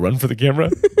 Will, go run for the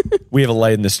camera. We have a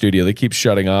light in the studio that keeps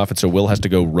shutting off, and so Will has to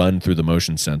go run through the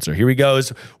motion sensor. Here he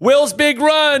goes. Will's big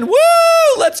run. Woo!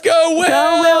 Let's go, Will.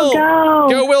 Go, Will, go.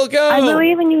 Go, Will, go. I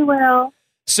believe in you, Will.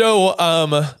 So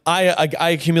I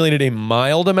accumulated a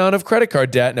mild amount of credit card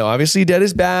debt. Now, obviously, debt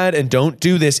is bad, and don't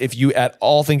do this if you at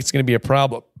all think it's going to be a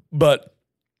problem. But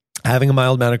having a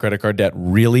mild amount of credit card debt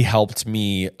really helped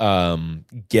me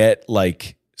get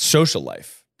like social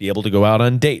life. Be able to go out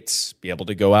on dates, be able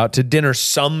to go out to dinner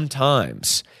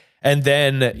sometimes. And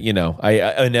then,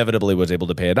 I inevitably was able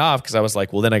to pay it off because I was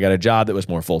like, well, then I got a job that was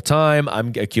more full time.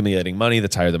 I'm accumulating money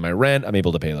that's higher than my rent. I'm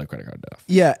able to pay that credit card off.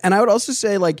 Yeah. And I would also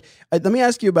say, let me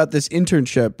ask you about this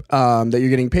internship that you're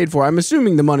getting paid for. I'm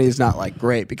assuming the money is not like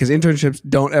great because internships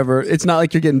don't ever, it's not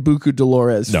like you're getting buku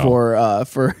Dolores for a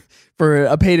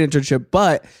paid internship.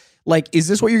 But is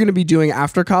this what you're going to be doing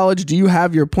after college? Do you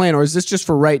have your plan, or is this just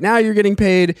for right now you're getting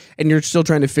paid and you're still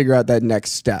trying to figure out that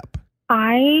next step?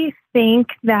 I think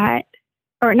that,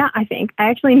 or not I think, I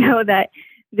actually know that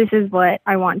this is what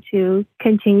I want to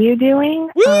continue doing.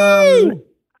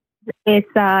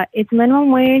 It's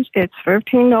minimum wage. It's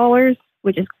 $15,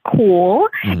 which is cool.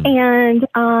 And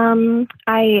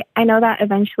I know that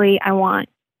eventually I want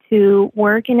to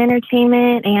work in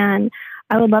entertainment, and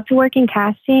I would love to work in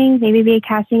casting, maybe be a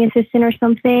casting assistant or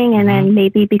something, and then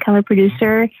maybe become a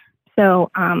producer.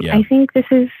 So I think this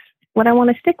is what I want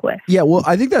to stick with. Yeah, well,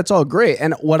 I think that's all great.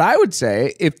 And what I would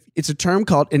say, if it's a term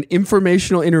called an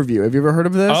informational interview. Have you ever heard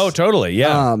of this? Oh, totally.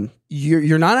 Yeah.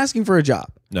 You're not asking for a job.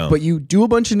 No. But you do a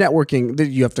bunch of networking. That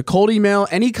you have to cold email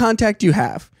any contact you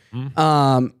have.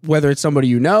 Whether it's somebody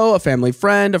you know, a family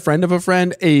friend, a friend of a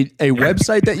friend, a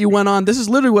website that you went on. This is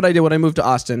literally what I did when I moved to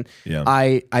Austin. Yeah.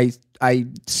 I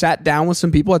sat down with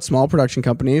some people at small production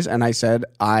companies and I said,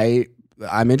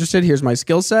 I'm interested. Here's my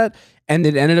skill set. And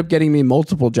it ended up getting me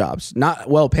multiple jobs, not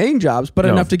well-paying jobs, but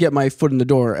enough to get my foot in the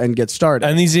door and get started.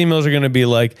 And these emails are going to be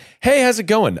like, hey, how's it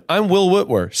going? I'm Will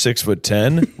Whitwer,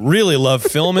 6'10", really love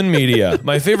film and media.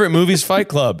 My favorite movie's Fight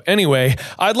Club. Anyway,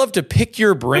 I'd love to pick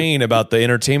your brain about the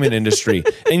entertainment industry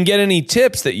and get any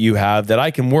tips that you have that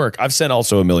I can work. I've sent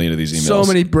also a million of these emails. So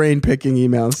many brain-picking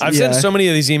emails. I've sent so many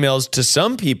of these emails to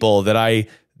some people that I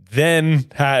then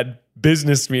had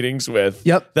business meetings with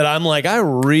that I'm like, I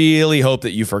really hope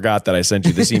that you forgot that I sent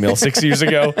you this email 6 years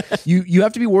ago. You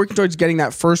have to be working towards getting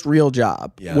that first real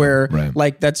job where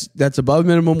that's above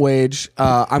minimum wage.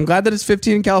 I'm glad that it's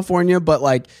 15 in California, but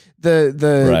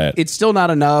it's still not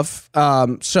enough.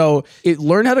 So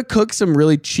learn how to cook some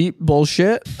really cheap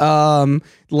bullshit.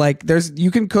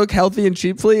 You can cook healthy and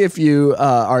cheaply if you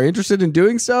are interested in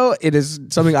doing so. It is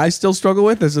something I still struggle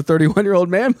with as a 31-year-old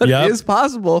man, but it is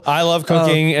possible. I love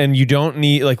cooking, and you don't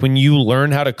need, when you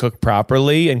learn how to cook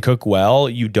properly and cook well,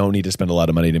 you don't need to spend a lot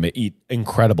of money to eat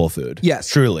incredible food. Yes.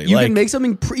 Truly. You can make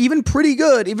something even pretty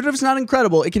good. Even if it's not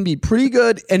incredible, it can be pretty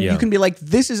good, and you can be like,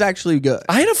 this is actually good.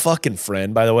 I had a fucking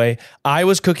friend, by the way. I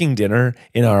was cooking dinner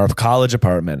in our college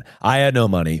apartment. I had no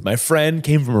money. My friend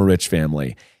came from a rich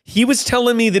family. He was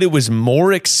telling me that it was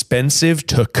more expensive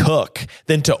to cook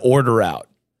than to order out.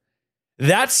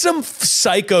 That's some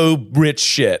psycho rich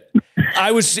shit.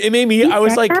 I was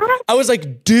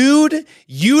like, dude,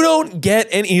 you don't get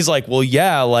any. He's like, well,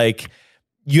 yeah,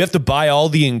 you have to buy all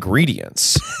the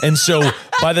ingredients. And so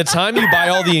by the time you buy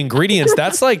all the ingredients,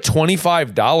 that's like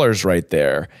 $25 right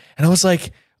there. And I was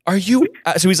like, are you?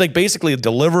 So he's like, basically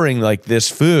delivering this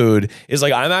food is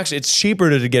it's cheaper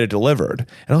to get it delivered.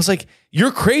 And I was like,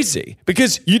 you're crazy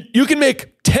because you can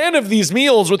make 10 of these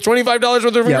meals with $25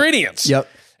 worth of ingredients. Yep.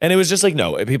 And it was just like,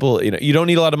 no, people, you don't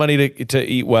need a lot of money to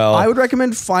eat well. I would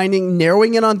recommend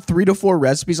narrowing in on 3 to 4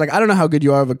 recipes. I don't know how good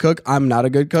you are of a cook. I'm not a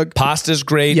good cook. Pasta's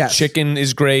great. Yes. Chicken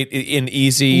is great and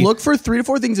easy. Look for 3 to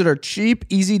 4 things that are cheap,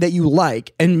 easy, that you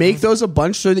like, and make those a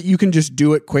bunch so that you can just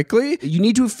do it quickly. You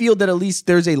need to feel that at least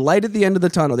there's a light at the end of the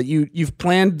tunnel, that you've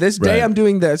planned this day I'm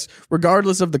doing this,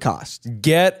 regardless of the cost.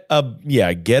 Get a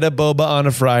boba on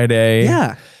a Friday.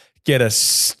 Yeah. Get a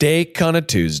steak on a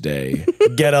Tuesday.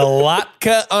 Get a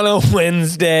latke on a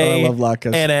Wednesday. I love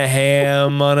latkes. And a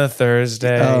ham on a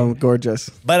Thursday. Oh, gorgeous.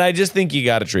 But I just think you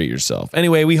got to treat yourself.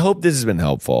 Anyway, we hope this has been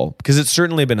helpful because it's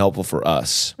certainly been helpful for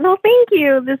us. No, thank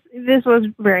you. This was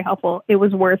very helpful. It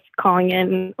was worth calling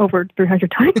in over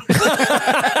 300 times.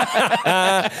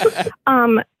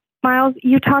 Miles,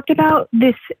 you talked about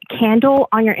this candle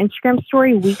on your Instagram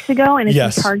story weeks ago, and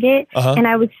it's in Target. And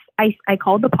I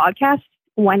called the podcast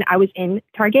when I was in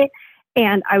Target,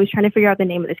 and I was trying to figure out the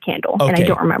name of this candle, and I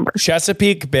don't remember.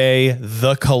 Chesapeake Bay,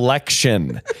 the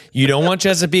collection. You don't want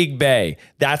Chesapeake Bay.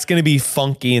 That's going to be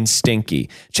funky and stinky.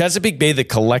 Chesapeake Bay, the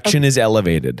collection is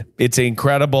elevated. It's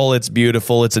incredible. It's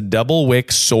beautiful. It's a double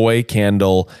wick soy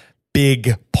candle.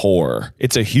 Big pour.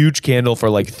 It's a huge candle for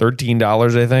like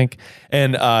 $13, I think.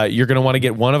 And you're going to want to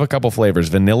get one of a couple flavors,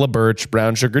 vanilla birch,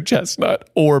 brown sugar chestnut,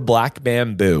 or black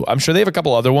bamboo. I'm sure they have a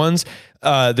couple other ones.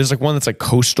 There's like one that's like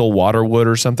coastal waterwood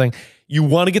or something. You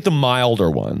want to get the milder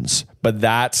ones, but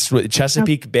that's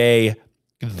Chesapeake Bay,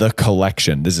 the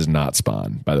collection. This is not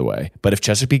Spawn, by the way. But if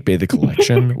Chesapeake Bay, the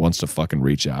collection wants to fucking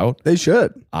reach out, they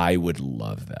should. I would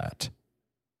love that.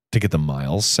 To get the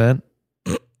Miles scent.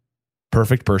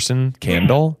 Perfect person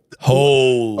candle.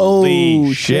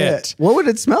 Holy shit. What would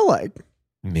it smell like?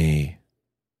 Me.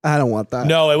 I don't want that.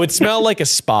 No, it would smell like a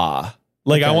spa.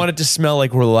 Like I want it to smell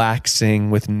like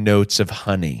relaxing with notes of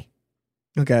honey.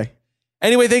 Okay.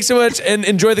 Anyway, thanks so much and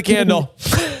enjoy the candle.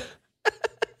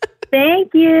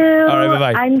 Thank you. All right,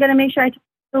 bye-bye. I'm going to make sure I tell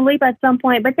Dua Lipa at some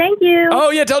point, but thank you.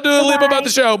 Oh, yeah, tell Dua Lipa about the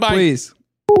show. Bye. Please.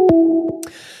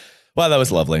 Wow, that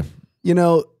was lovely. You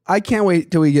know, I can't wait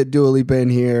till we get Dua Lipa in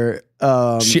here.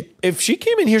 If she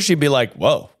came in here, she'd be like,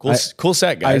 whoa, cool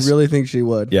set, guys. I really think she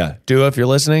would. Yeah. Dua, if you're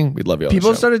listening, we'd love you on People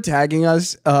the show. started tagging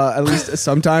us, at least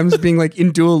sometimes, being like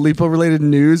in Dua Lipa related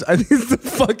news. I think it's the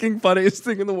fucking funniest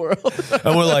thing in the world.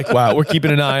 And we're like, wow, we're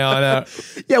keeping an eye on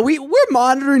it. Yeah, we're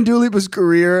monitoring Dua Lipa's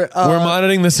career. We're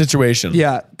monitoring the situation.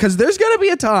 Yeah, because there's going to be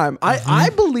a time. I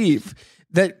believe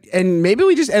that, and maybe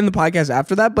we just end the podcast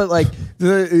after that, but like,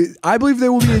 I believe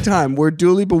there will be a time where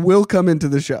Dua Lipa will come into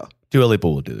the show. Dua Lipa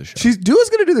will do the show. Dua's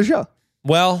going to do the show.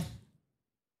 Well,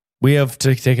 we have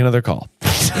to take another call.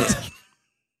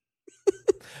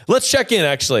 Let's check in,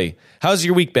 actually. How's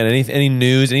your week been? Any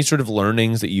news, any sort of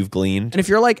learnings that you've gleaned? And if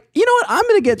you're like, you know what, I'm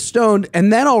going to get stoned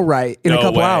and then I'll write in a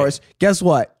couple hours, guess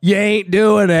what? You ain't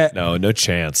doing it. No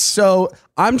chance. So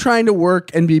I'm trying to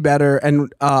work and be better.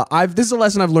 And this is a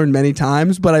lesson I've learned many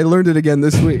times, but I learned it again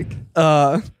this week.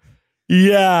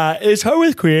 Yeah, it's hard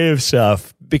with creative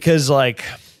stuff because like,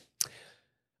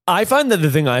 I find that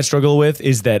the thing I struggle with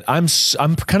is that I'm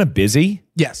kind of busy.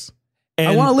 Yes. And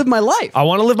I want to live my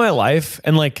life.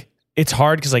 And like, it's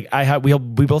hard because like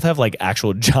we both have like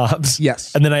actual jobs.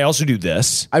 Yes. And then I also do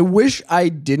this. I wish I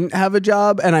didn't have a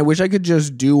job and I wish I could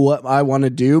just do what I want to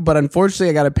do. But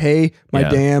unfortunately, I got to pay my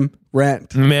damn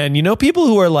rent. Man, you know people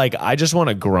who are like, I just want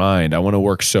to grind. I want to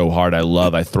work so hard.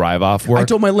 I thrive off work. I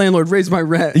told my landlord, raise my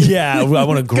rent. Yeah, I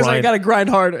want to grind. Because I got to grind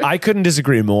harder. I couldn't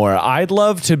disagree more. I'd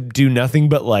love to do nothing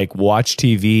but like watch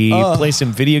TV, play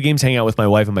some video games, hang out with my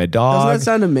wife and my dog. Doesn't that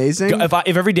sound amazing? If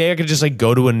every day I could just like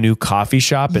go to a new coffee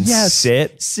shop and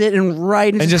sit and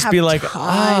write and just be like,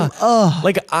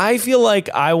 like I feel like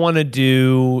I want to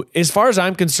do, as far as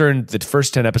I'm concerned, the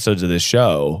first 10 episodes of this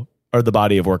show are the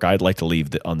body of work I'd like to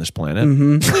leave on this planet.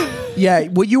 Mm-hmm. Yeah,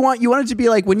 what you want it to be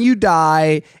like when you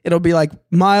die, it'll be like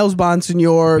Miles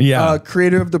Bonsignor,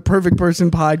 creator of the Perfect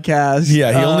Person podcast.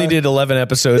 Yeah, he only did 11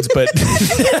 episodes, but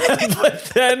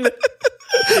but then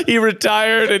he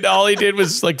retired and all he did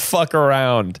was like fuck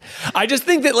around. I just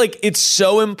think that like it's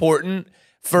so important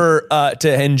for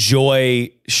to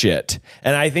enjoy shit.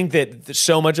 And I think that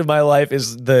so much of my life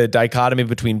is the dichotomy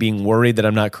between being worried that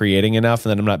I'm not creating enough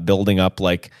and that I'm not building up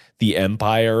like the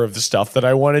empire of the stuff that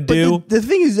I want to do. But the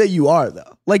thing is that you are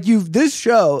though. Like this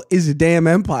show is a damn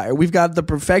empire. We've got the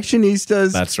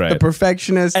perfectionistas. That's right. The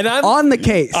perfectionists and I'm on the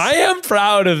case. I am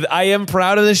proud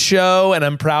of this show and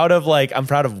I'm proud of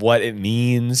what it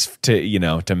means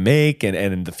to make and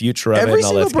in the future of it. Every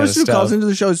single person who calls into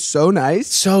the show is so nice.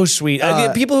 So sweet.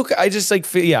 People who I just like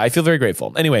I feel very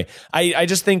grateful. Anyway, I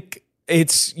just think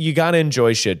you got to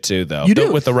enjoy shit too, though. You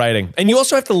do. With the writing. And you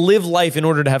also have to live life in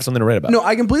order to have something to write about. No,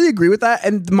 I completely agree with that.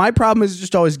 And my problem is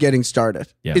just always getting started.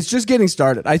 Yeah. It's just getting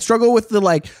started. I struggle with the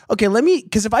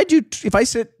because if I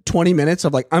sit 20 minutes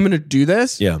of like, I'm going to do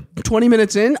this. Yeah. 20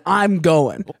 minutes in, I'm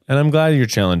going. And I'm glad you're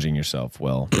challenging yourself.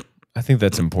 Well, I think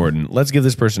that's important. Let's give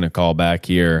this person a call back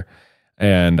here.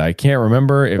 And I can't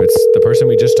remember if it's the person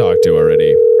we just talked to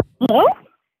already. Hello?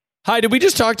 Hi, did we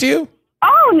just talk to you?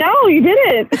 Oh, no, you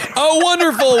didn't. Oh,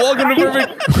 wonderful. Welcome to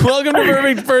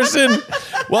Perfect Person.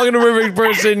 Welcome to Perfect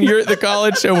Person. You're at the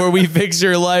college show where we fix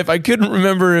your life. I couldn't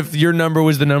remember if your number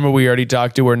was the number we already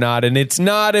talked to or not, and it's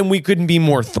not, and we couldn't be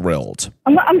more thrilled.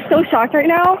 I'm so shocked right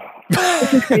now.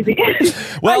 This is crazy.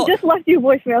 Well, I just left you a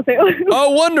voicemail too.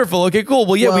 Oh, wonderful. Okay, cool.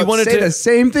 Well, yeah, we wanted say to the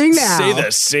same thing now. Say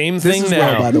the same thing this is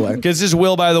now. Will, by the way. Because this is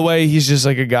Will, by the way. He's just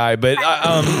like a guy. But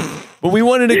we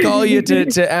wanted to call you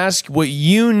to ask what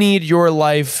you need your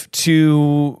life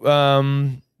to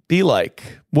be like.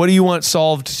 What do you want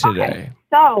solved today? Okay.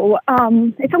 So,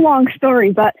 it's a long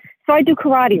story, but so I do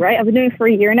karate, right? I've been doing it for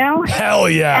a year now. Hell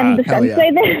yeah. And the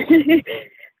sensei there,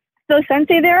 so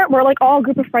sensei there, we're like all a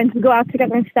group of friends. We go out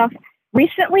together and stuff.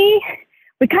 Recently,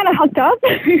 we kind of hooked up.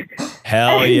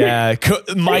 Hell yeah.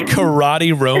 My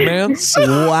karate romance?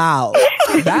 Wow.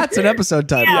 That's an episode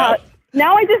title. Yeah.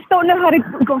 Now I just don't know how to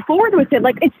go forward with it.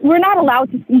 Like, we're not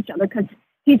allowed to see each other because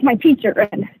he's my teacher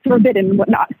and it's forbidden and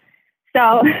whatnot.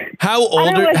 So how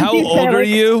old are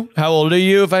you? How old are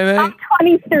you, if I may? I'm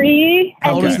 23.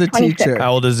 How old is the 26. teacher?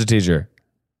 How old is the teacher?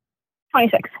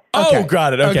 26. Oh, Okay.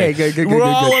 got it. Okay, good. We're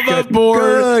all above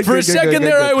board. For a second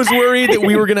there, I was worried that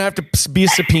we were going to have to be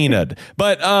subpoenaed.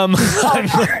 But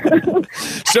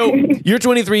so you're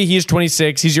 23, he's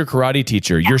 26. He's your karate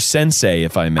teacher, your sensei,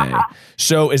 if I may.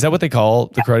 So is that what they call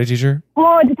the karate teacher?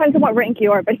 Well, it depends on what rank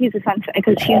you are, but he's a sensei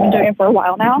because he's been doing it for a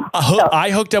while now.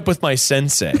 I hooked up with my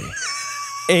sensei.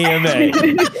 AMA.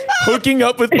 Hooking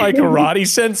up with my karate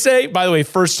sensei. By the way,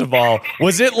 first of all,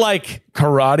 was it like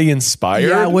karate inspired?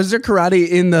 Yeah, was there karate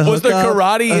in the hookup? Was there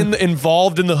karate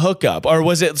involved in the hookup? Or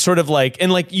was it sort of like,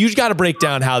 and like, you got to break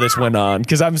down how this went on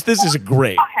because this is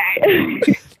great.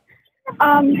 Okay.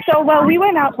 So we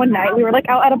went out one night. We were like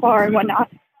out at a bar and whatnot.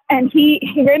 And he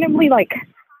randomly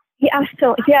he asked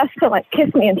to like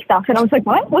kiss me and stuff. And I was like,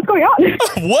 what? What's going on?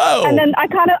 Whoa. And then I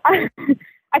kind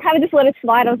of just let it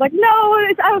slide. I was like, no,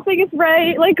 I don't think it's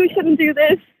right. Like, we shouldn't do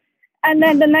this. And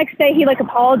then the next day he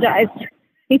apologized.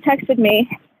 He texted me.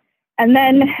 And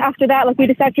then after that, we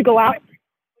decided to go out.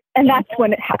 And that's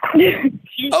when it happened.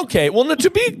 Okay. Well, no, to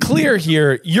be clear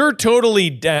here, you're totally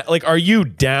down. Are you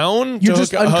down You're to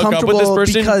just hook up uncomfortable with this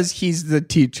person? because he's the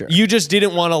teacher. You just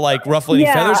didn't want to ruffle any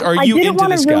feathers? Or are you into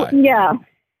this guy? Yeah.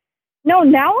 No,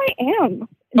 now I am.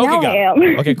 Now I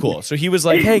am. Okay, cool. So he was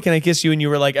like, hey, can I kiss you? And you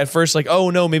were like, at first, oh,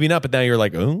 no, maybe not. But now you're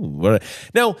like, oh, what?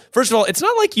 Now, first of all, it's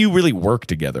not like you really work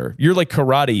together. You're like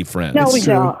karate friends. No, we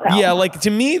don't. No. Yeah, to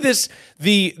me,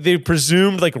 the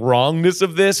presumed wrongness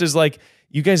of this is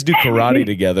you guys do karate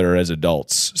together as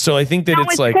adults. So I think that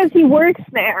it's because he works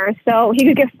there, so he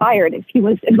could get fired if he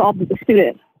was involved with the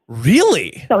student.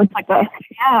 Really? So it's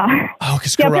yeah. Oh,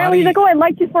 because karate. apparently he's like, I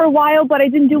liked you for a while, but I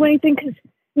didn't do anything because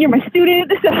you're my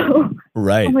student. So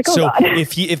right. I'm like, so God.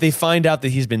 if they find out that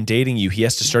he's been dating you, he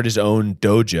has to start his own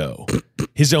dojo,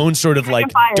 his own sort of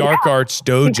dark arts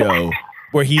dojo.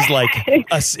 Where he's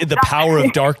the power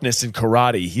of darkness in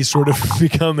karate. He's sort of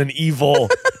become an evil.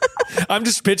 I'm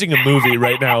just pitching a movie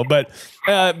right now, but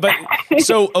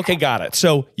so okay, got it.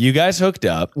 So you guys hooked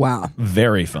up. Wow,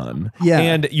 very fun. Yeah,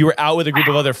 and you were out with a group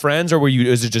of other friends, or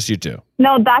was it just you two?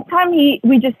 No, that time he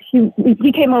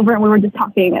came over and we were just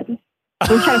talking and.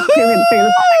 We were trying to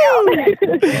figure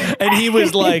something out. And he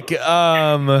was like,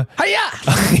 hiya.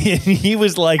 He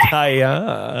was like,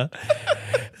 hiya.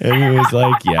 And he was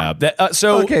like, yeah.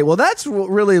 Okay, well, that's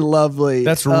really lovely.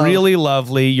 That's really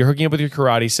lovely. You're hooking up with your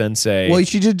karate sensei. Well,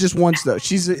 she did just once though.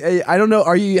 She's, I don't know.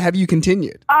 Have you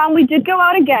continued? We did go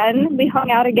out again. We hung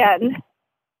out again.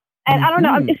 And I don't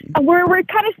know. We're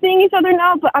kind of seeing each other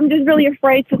now, but I'm just really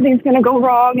afraid something's going to go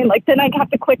wrong. And then I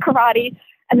have to quit karate.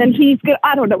 And then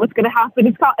I don't know what's going to happen.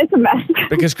 It's a mess.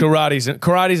 Because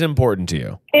karate's important to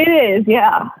you. It is,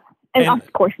 yeah. And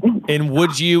of course. And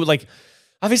would you,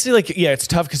 obviously, it's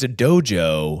tough because a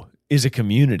dojo is a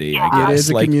community, I guess. It is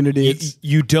a community.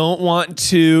 You don't want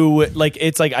to, I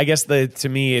guess to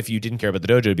me, if you didn't care about the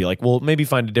dojo, it'd be well, maybe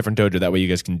find a different dojo. That way you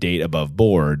guys can date above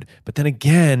board. But then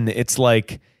again, it's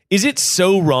is it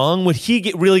so wrong? Would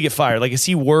he really get fired? Is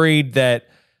he worried that,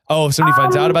 if somebody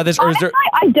finds out about this? Or is there...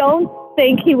 I don't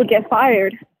think he would get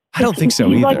fired. I don't think so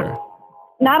either.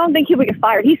 I don't think he would get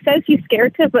fired. He says he's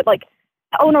scared to, but the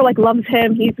owner loves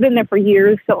him. He's been there for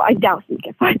years, so I doubt he would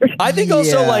get fired. I think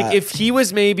also if he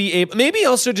was maybe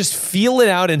also just feel it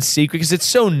out in secret because it's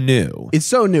so new. It's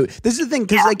so new. This is the thing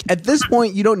because at this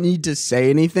point you don't need to say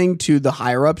anything to the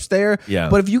higher ups there. Yeah.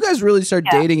 But if you guys really start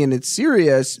dating and it's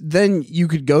serious, then you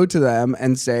could go to them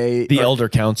and say the elder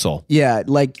council. Yeah,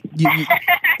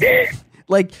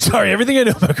 sorry, everything I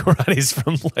know about karate is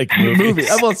from movies.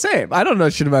 Well, same. I don't know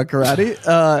shit about karate.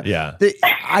 Yeah.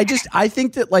 I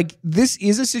think that this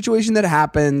is a situation that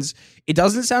happens. It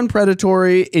doesn't sound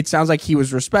predatory. It sounds like he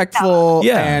was respectful.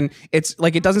 Yeah. And it's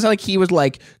it doesn't sound like he was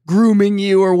grooming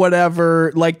you or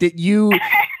whatever. That you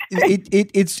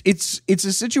it's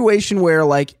a situation where,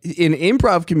 like, in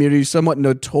improv community, somewhat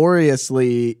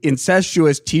notoriously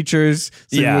incestuous teachers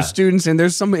sitting with students, and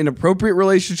there's some inappropriate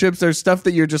relationships. There's stuff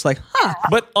that you're just like, huh.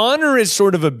 But honor is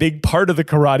sort of a big part of the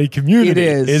karate community.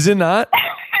 It is it not?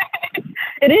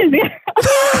 It is. Yeah.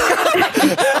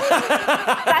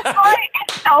 That's why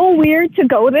it's so weird to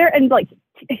go there and like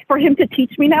for him to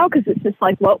teach me now, because it's just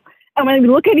like, well, and when we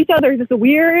look at each other, it's just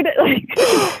weird. Like,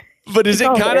 but is it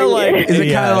kind of like? Is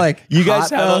it kind of like you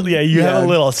guys have? You have a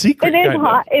little secret. It is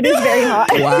hot. It is very hot.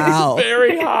 Wow, it's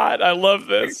very hot. I love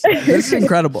this. This is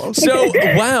incredible. So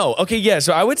wow. Okay, yeah.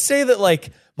 So I would say that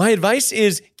like. My advice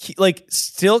is like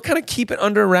still kind of keep it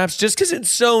under wraps just because it's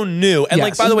so new. And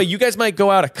like, by the way, you guys might go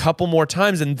out a couple more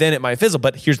times and then it might fizzle.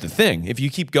 But here's the thing. If you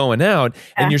keep going out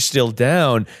and you're still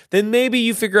down, then maybe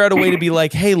you figure out a way to be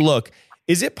like, hey, look,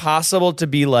 is it possible to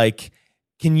be like,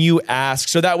 can you ask?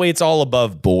 So that way it's all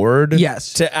above board.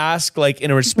 Yes. To ask like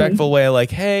in a respectful way,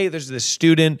 like, hey, there's this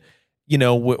student, you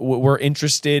know, we're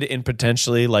interested in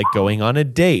potentially like going on a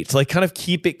date. Like kind of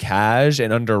keep it cash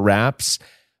and under wraps.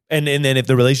 And then if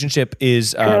the relationship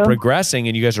is progressing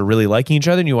and you guys are really liking each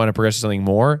other and you want to progress to something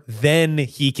more, then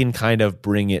he can kind of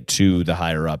bring it to the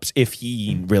higher ups if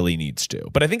he really needs to.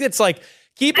 But I think it's like,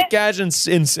 keep it cash in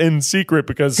secret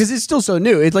because it's still so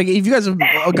new. It's like if you guys have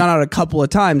gone out a couple of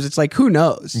times, it's like, who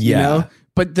knows? Yeah. You know?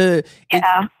 But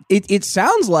it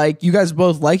sounds like you guys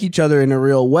both like each other in a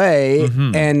real way.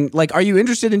 Mm-hmm. And like, are you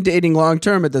interested in dating long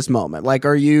term at this moment? Like,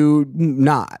 are you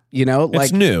not? You know, like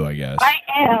it's new, I guess. I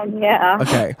am, yeah.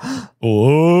 Okay.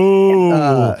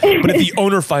 Oh, but if the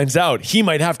owner finds out, he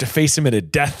might have to face him in a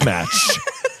death match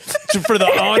for the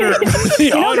honor,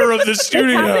 honor of the studio.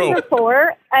 This happened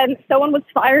before, and someone was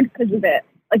fired because of it,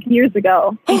 like years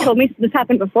ago. He told me this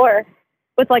happened before.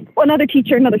 With like another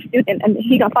teacher, another student, and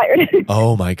he got fired.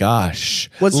 Oh my gosh.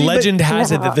 Legend has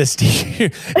it that this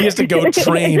teacher, he has to go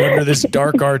train under this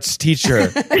dark arts teacher.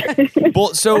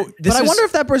 Well, but I wonder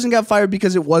if that person got fired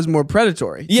because it was more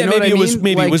predatory. Yeah, you know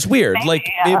maybe it was weird. Like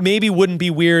it maybe wouldn't be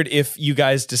weird if you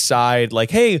guys decide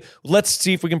like, hey, let's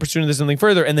see if we can pursue this something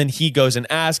further. And then he goes and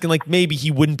asks, and like maybe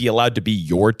he wouldn't be allowed to be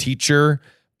your teacher,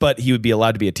 but he would be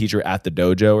allowed to be a teacher at the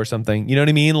dojo or something. You know what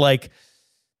I mean? Like,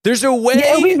 there's a way.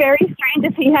 Yeah, it would be very strange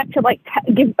if he had to like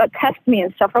test me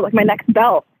and stuff for like my next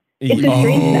belt. It's just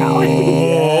strange now.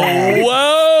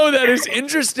 Whoa, that is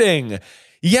interesting.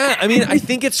 Yeah, I mean, I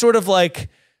think it's sort of like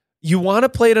you want to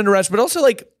play it under wraps, but also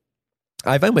like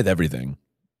I find with everything,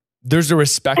 there's a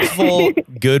respectful,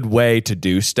 good way to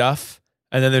do stuff,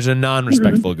 and then there's a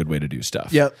non-respectful, good way to do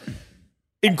stuff. Yep.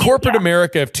 In corporate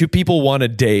America, if two people want to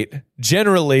date,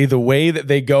 generally the way that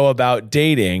they go about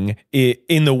dating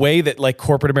in the way that like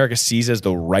corporate America sees as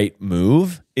the right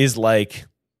move is like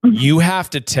you have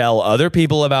to tell other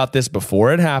people about this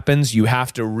before it happens. You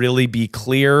have to really be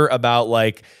clear about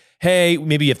like, hey,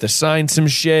 maybe you have to sign some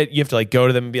shit. You have to like go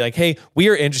to them and be like, hey, we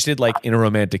are interested like in a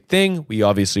romantic thing. We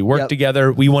obviously work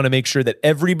together. We want to make sure that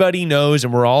everybody knows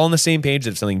and we're all on the same page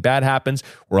that if something bad happens,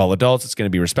 we're all adults. It's going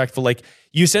to be respectful. Like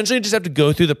you essentially just have to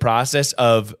go through the process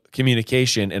of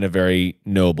communication in a very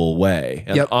noble way,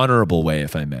 an honorable way,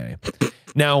 if I may.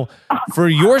 Now, for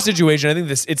your situation, I think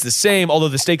it's the same, although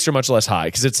the stakes are much less high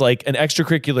because it's like an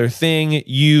extracurricular thing.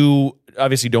 You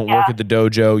obviously don't work at the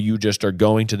dojo. You just are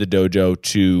going to the dojo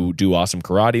to do awesome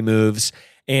karate moves,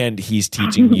 and he's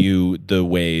teaching you the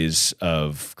ways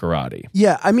of karate.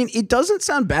 Yeah, I mean, it doesn't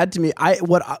sound bad to me.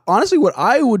 What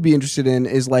I would be interested in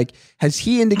is like, has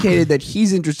he indicated that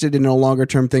he's interested in a longer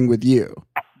term thing with you?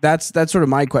 That's sort of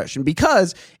my question,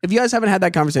 because if you guys haven't had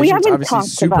that conversation, it's obviously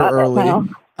super early.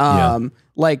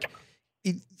 Like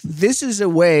this is a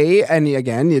way, and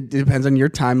again, it depends on your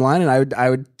timeline, and I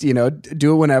would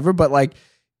do it whenever, but like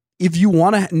if you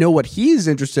want to know what he's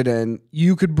interested in,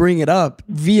 you could bring it up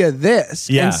via this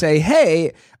and say,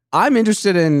 hey, I'm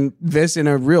interested in this in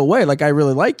a real way. Like I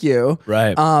really like you.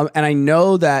 Right. And I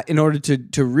know that in order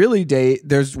to really date,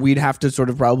 we'd have to sort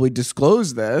of probably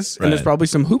disclose this, and there's probably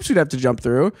some hoops we'd have to jump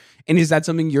through. And is that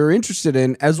something you're interested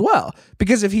in as well?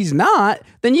 Because if he's not,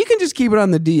 then you can just keep it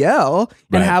on the DL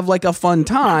and have like a fun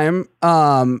time.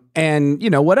 And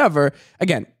whatever.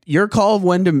 Again, your call of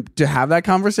when to have that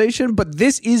conversation, but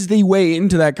this is the way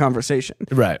into that conversation.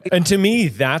 Right. And to me,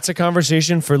 that's a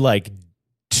conversation for like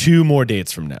 2 more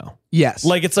dates from now. Yes.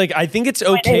 Like it's like I think it's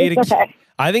okay to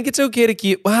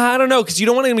keep. Well, I don't know, because you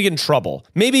don't want him to get in trouble.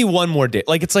 Maybe 1 more date.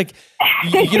 Like it's like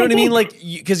you know what I mean. Like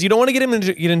because you don't want to get him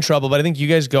to get in trouble. But I think you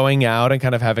guys going out and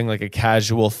kind of having like a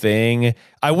casual thing.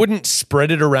 I wouldn't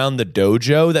spread it around the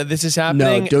dojo that this is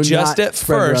happening. No, just not at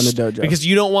spread it around first, the dojo, because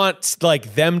you don't want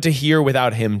like them to hear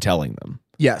without him telling them.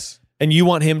 Yes. And you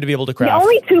want him to be able to craft. Yeah,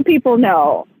 only 2 people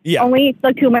know. Yeah. Only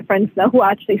 2 of my friends know who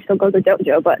actually still go to the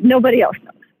dojo, but nobody else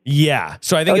knows. Yeah.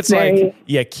 So I think it's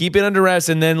keep it under wraps,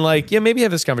 and then maybe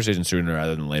have this conversation sooner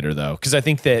rather than later, though. Because I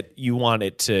think that you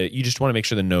just want to make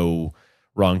sure that no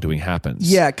wrongdoing happens.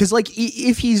 Yeah, because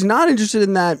if he's not interested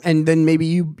in that, and then maybe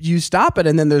you stop it,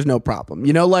 and then there's no problem.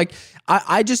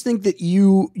 I just think that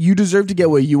you deserve to get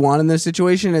what you want in this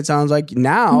situation. It sounds like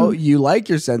now you like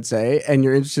your sensei and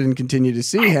you're interested in continue to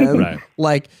see him.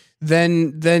 Right.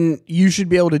 Then you should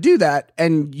be able to do that,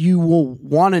 and you will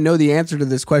want to know the answer to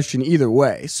this question either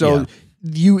way. So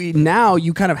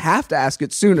you kind of have to ask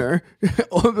it sooner,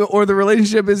 or the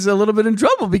relationship is a little bit in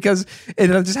trouble because it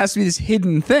just has to be this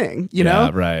hidden thing, you know?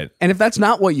 Right. And if that's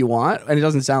not what you want, and it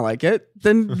doesn't sound like it,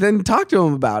 then talk to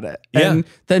him about it, and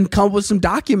then come up with some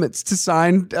documents to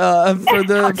sign for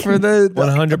the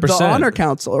 100% the honor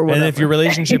council or whatever. And if your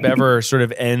relationship ever sort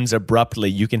of ends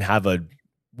abruptly, you can have a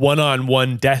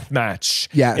one-on-one death match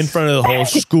in front of the whole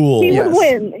school. He would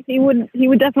win. He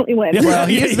would definitely win. Well,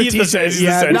 he's the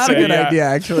sensei. Not a good idea,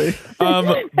 actually.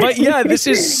 But yeah, this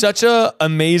is such a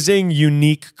amazing,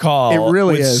 unique call. It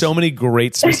really with is. so many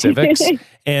great specifics,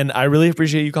 and I really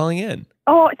appreciate you calling in.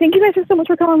 Oh, thank you guys so much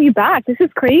for calling me back. This is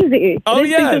crazy. Oh, I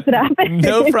didn't think this would happen.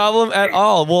 No problem at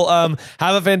all. Well,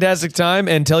 have a fantastic time,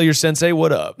 and tell your sensei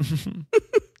what up.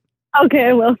 Okay,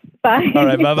 I will. Bye. All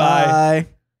right, bye-bye. Bye.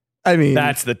 I mean,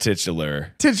 that's the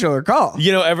titular call.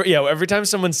 Every time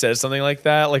someone says something like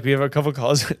that, we have a couple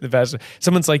calls in the past.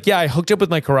 Someone's like, "Yeah, I hooked up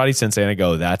with my karate sensei," and I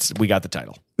go, "We got the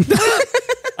title."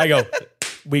 I go,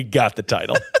 "We got the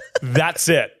title." That's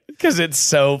it. Because it's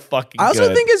so fucking good. I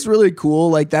also think it's really cool.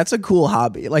 That's a cool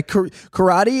hobby.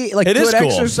 Karate, it good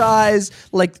cool. exercise,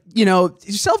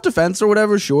 self-defense or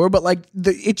whatever, sure. But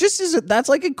it just is, that's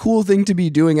a cool thing to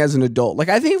be doing as an adult.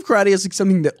 I think of karate as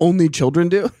something that only children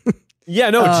do.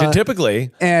 Yeah, no, typically.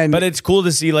 But it's cool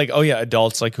to see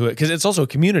adults because it's also a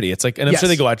community. It's and I'm sure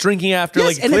they go out drinking after,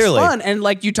 and clearly. it's fun. And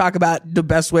you talk about the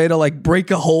best way to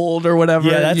break a hold or whatever.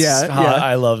 Yeah,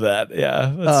 I love that.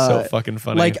 Yeah, that's so fucking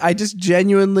funny. I just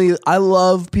genuinely, I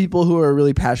love people who are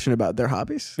really passionate about their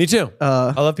hobbies. Me too.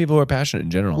 I love people who are passionate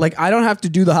in general. I don't have to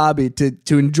do the hobby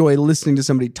to enjoy listening to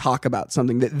somebody talk about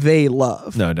something that they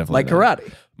love. No, definitely not.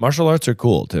 Karate. Martial arts are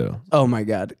cool too. Oh my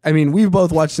God. I mean, we've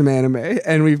both watched some anime,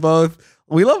 and we love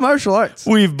martial arts.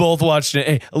 We've both watched it.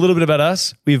 Hey, a little bit about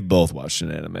us. We've both watched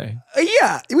an anime.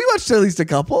 Yeah, we watched at least a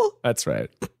couple. That's right.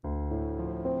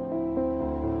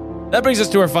 That brings us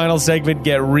to our final segment,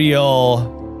 Get Real,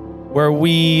 where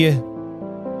we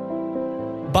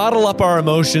bottle up our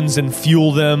emotions and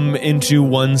fuel them into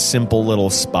one simple little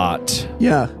spot.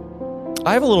 Yeah.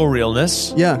 I have a little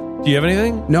realness. Yeah. Do you have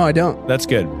anything? No, I don't. That's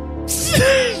good.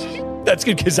 That's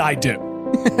good because I do.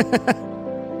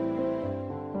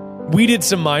 We did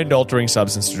some mind-altering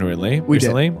substance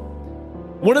recently.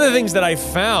 One of the things that I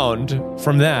found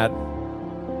from that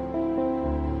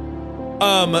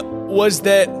was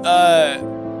that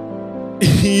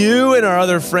you and our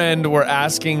other friend were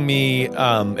asking me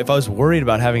if I was worried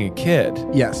about having a kid.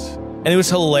 Yes. And it was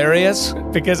hilarious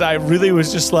because I really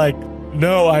was just like,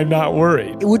 no, I'm not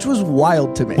worried. Which was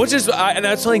wild to me. And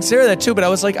I was telling Sarah that too, but I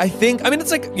was like,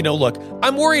 it's look,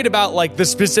 I'm worried about the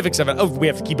specifics of it. Oh, we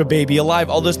have to keep a baby alive,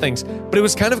 all those things. But it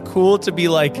was kind of cool to be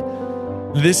like,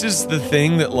 this is the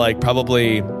thing that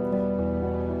probably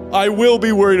I will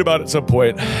be worried about at some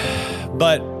point.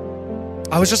 But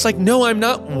I was just like, no, I'm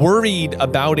not worried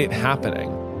about it happening.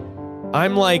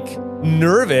 I'm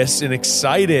nervous and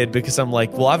excited because I'm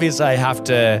well, obviously I have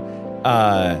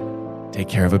to, take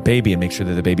care of a baby and make sure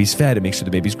that the baby's fed and make sure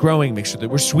the baby's growing, make sure that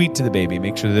we're sweet to the baby,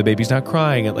 make sure that the baby's not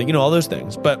crying, and all those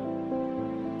things. But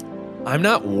I'm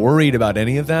not worried about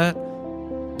any of that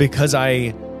because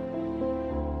I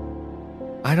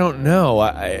don't know.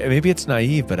 Maybe it's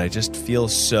naive, but I just feel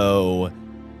so.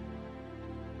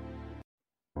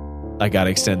 I gotta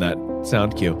extend that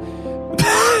sound cue.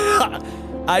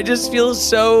 I just feel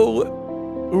so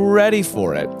ready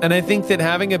for it. And I think that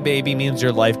having a baby means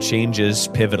your life changes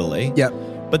pivotally. Yep.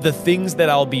 But the things that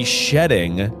I'll be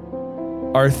shedding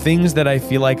are things that I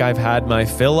feel like I've had my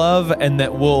fill of and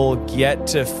that we'll get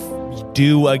to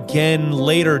do again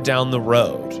later down the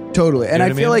road. Totally. And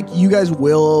I feel like you guys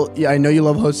will, I know you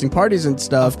love hosting parties and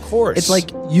stuff. Of course.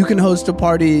 It's you can host a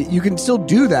party, you can still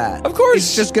do that. Of course.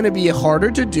 It's just going to be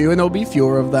harder to do and there'll be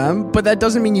fewer of them, but that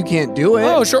doesn't mean you can't do it.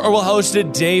 Oh, sure. Or we'll host a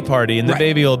day party and the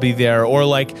baby will be there. Or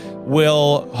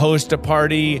we'll host a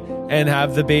party and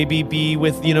have the baby be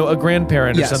with, a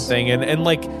grandparent or something.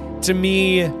 And to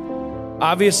me,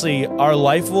 obviously our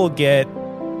life will get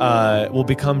will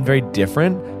become very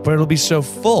different, but it'll be so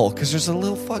full because there's a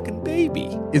little fucking baby.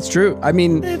 It's true. I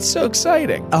mean, it's so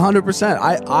exciting.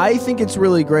 100%. I think it's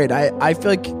really great. I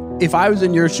feel like if I was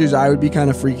in your shoes, I would be kind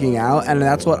of freaking out. And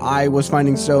that's what I was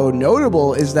finding so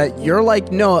notable is that you're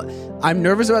like, no, I'm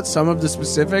nervous about some of the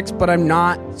specifics, but I'm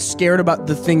not scared about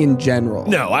the thing in general.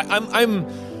 No, I'm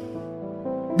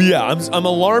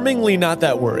alarmingly not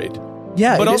that worried.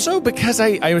 Yeah, but also because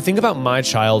I think about my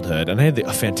childhood, and I had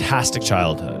a fantastic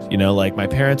childhood. You know, like my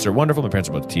parents are wonderful. My parents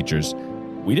are both teachers.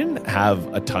 We didn't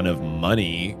have a ton of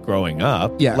money growing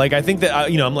up. Yeah. Like I think that,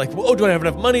 I'm like, oh, do I have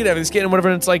enough money to have this kid and whatever?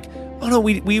 And it's like, oh no,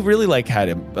 we really like had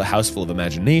a house full of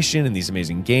imagination and these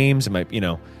amazing games and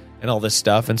and all this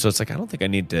stuff. And so it's like, I don't think I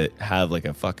need to have like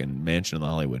a fucking mansion in the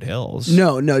Hollywood Hills.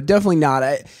 No, definitely not.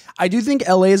 I do think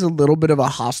LA is a little bit of a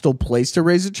hostile place to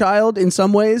raise a child in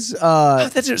some ways. Speak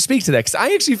to that, because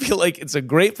I actually feel like it's a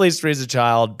great place to raise a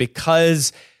child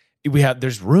because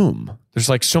there's room. There's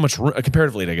like so much room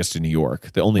comparatively, I guess, to New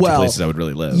York. The only two places I would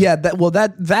really live. Yeah,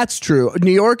 that's true.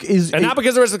 New York is, and not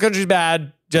because the rest of the country is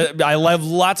bad. I love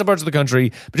lots of parts of the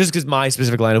country, but just because my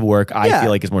specific line of work, I feel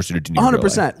like is more suited to New York.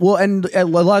 100%. Well, and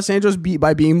Los Angeles,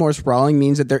 by being more sprawling,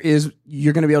 means that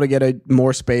you're going to be able to get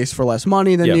more space for less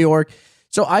money than New York.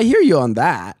 So I hear you on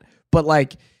that, but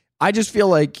like, I just feel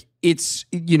like it's,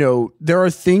 there are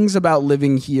things about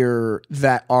living here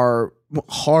that are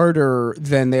harder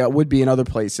than they would be in other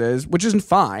places, which isn't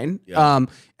fine. Yeah.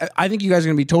 I think you guys are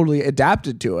going to be totally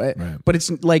adapted to it, right. But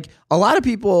it's like a lot of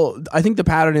people, I think the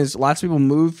pattern is lots of people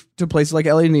move to places like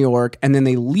LA, New York, and then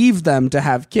they leave them to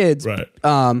have kids. Right.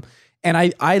 And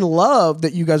I love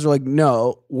that you guys are like,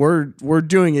 no, we're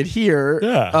doing it here.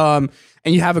 Yeah.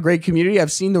 And you have a great community.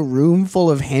 I've seen the room full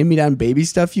of hand-me-down baby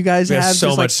stuff you guys have.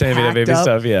 So much hand-me-down baby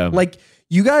stuff, yeah. Like,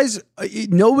 you guys,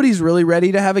 nobody's really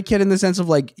ready to have a kid in the sense of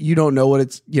like, you don't know what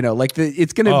it's,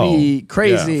 it's going to be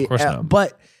crazy. Yeah, of course not.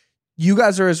 But you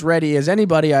guys are as ready as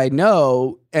anybody I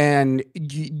know. And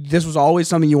this was always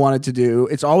something you wanted to do.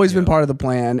 It's always been part of the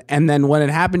plan. And then when it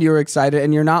happened, you were excited,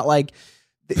 and you're not like,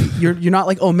 you're not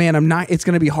like, oh man, it's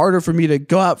going to be harder for me to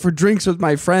go out for drinks with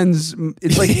my friends.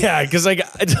 It's like, yeah. Cause like,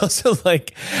 it's also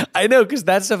like, I know, cause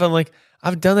that stuff, I'm like,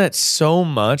 I've done that so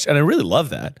much and I really love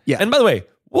that. Yeah. And by the way,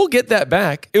 we'll get that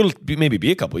back. It'll maybe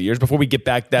be a couple of years before we get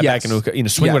back into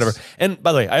swing, whatever. And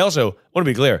by the way, I also want to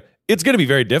be clear. It's going to be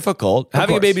very difficult.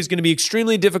 Having a baby is going to be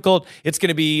extremely difficult. It's going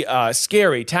to be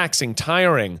scary, taxing,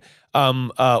 tiring,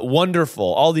 wonderful,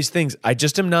 all these things. I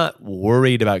just am not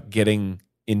worried about getting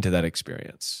into that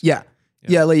experience. Yeah.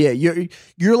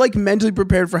 You're like mentally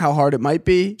prepared for how hard it might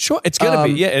be. Sure, it's gonna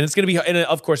be. Yeah, and it's gonna be. And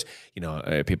of course,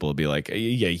 people will be like,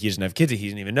 "Yeah, he doesn't have kids. He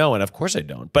doesn't even know." And of course, I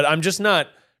don't. But I'm just not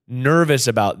nervous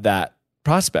about that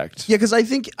prospect. Yeah, because I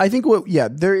think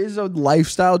there is a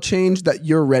lifestyle change that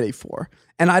you're ready for,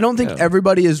 and I don't think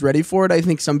everybody is ready for it. I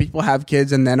think some people have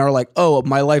kids and then are like, "Oh,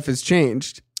 my life has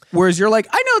changed." Whereas you're like,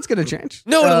 I know it's going to change.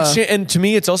 No, and to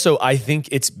me, it's also, I think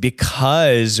it's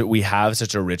because we have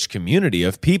such a rich community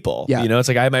of people. Yeah. It's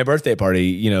like I had my birthday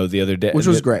party, the other day. Which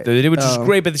was great. Which was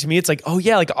great. But to me, it's like, oh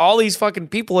yeah, like all these fucking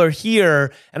people are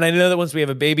here. And I know that once we have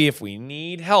a baby, if we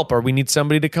need help or we need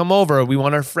somebody to come over, or we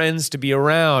want our friends to be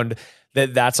around,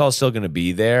 that's all still going to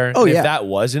be there. Oh, and yeah. If that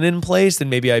wasn't in place, then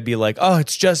maybe I'd be like, oh,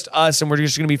 it's just us and we're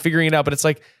just going to be figuring it out. But it's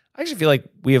like, I actually feel like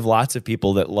we have lots of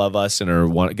people that love us and are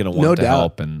going to want to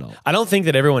help. And I don't think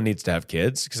that everyone needs to have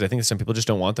kids, because I think that some people just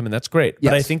don't want them, and that's great.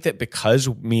 Yes. But I think that because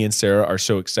me and Sarah are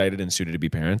so excited and suited to be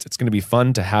parents, it's going to be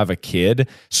fun to have a kid.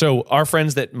 So our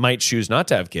friends that might choose not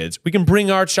to have kids, we can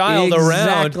bring our child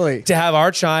around to have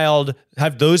our child,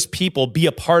 have those people be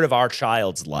a part of our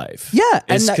child's life. Yeah.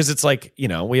 Because it's like,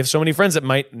 we have so many friends that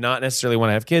might not necessarily want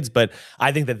to have kids, but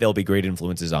I think that they'll be great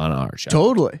influences on our child.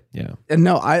 Totally. Yeah. And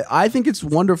no, I think it's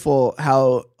wonderful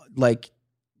how like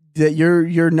that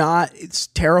you're not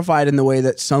terrified in the way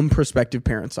that some prospective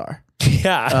parents are.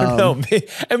 Yeah, I don't know.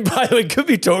 And by the way, it could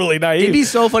be totally naive. It'd be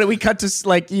so funny. We cut to 2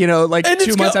 months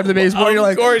after the baby's born. You're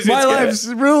like, my life's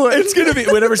ruined. It's going to be,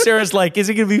 whenever Sarah's like, is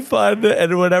it going to be fun?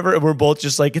 And whatever. And we're both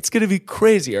just like, it's going to be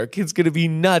crazy. Our kid's going to be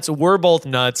nuts. We're both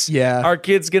nuts. Yeah. Our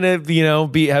kid's going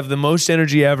to, have the most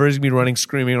energy ever. He's going to be running,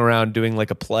 screaming around, doing like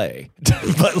a play.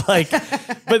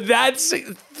 but that's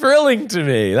thrilling to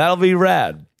me. That'll be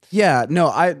rad. Yeah. No,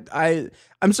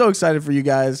 I'm so excited for you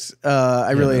guys.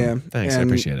 I really am. Thanks. I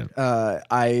appreciate it.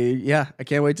 I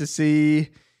can't wait to see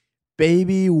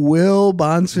baby Will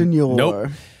Bonsignor. Nope.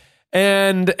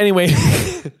 And anyway,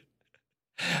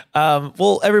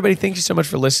 well, everybody, thank you so much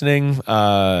for listening.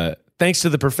 Thanks to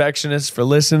the perfectionists for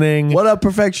listening. What up,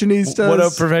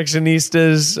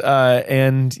 perfectionistas?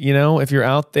 And if you're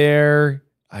out there,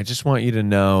 I just want you to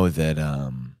know that,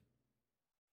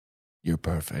 You're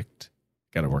perfect.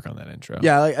 Got to work on that intro.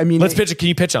 Yeah, like, I mean, let's pitch it. Can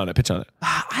you pitch on it? Pitch on it.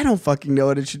 I don't fucking know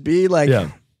what it should be. Like,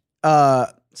 Yeah.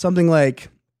 Something like,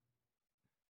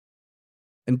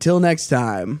 until next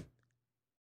time,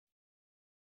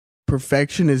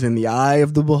 perfection is in the eye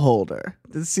of the beholder.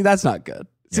 See, that's not good.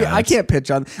 See, I can't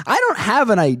pitch on. I don't have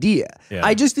an idea. Yeah.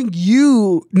 I just think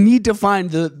you need to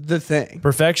find the thing.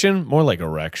 Perfection, more like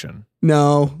erection.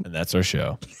 No. And that's our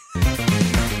show.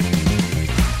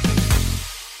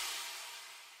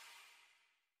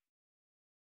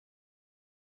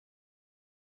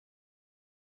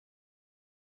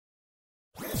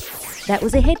 That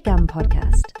was a HeadGum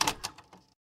podcast.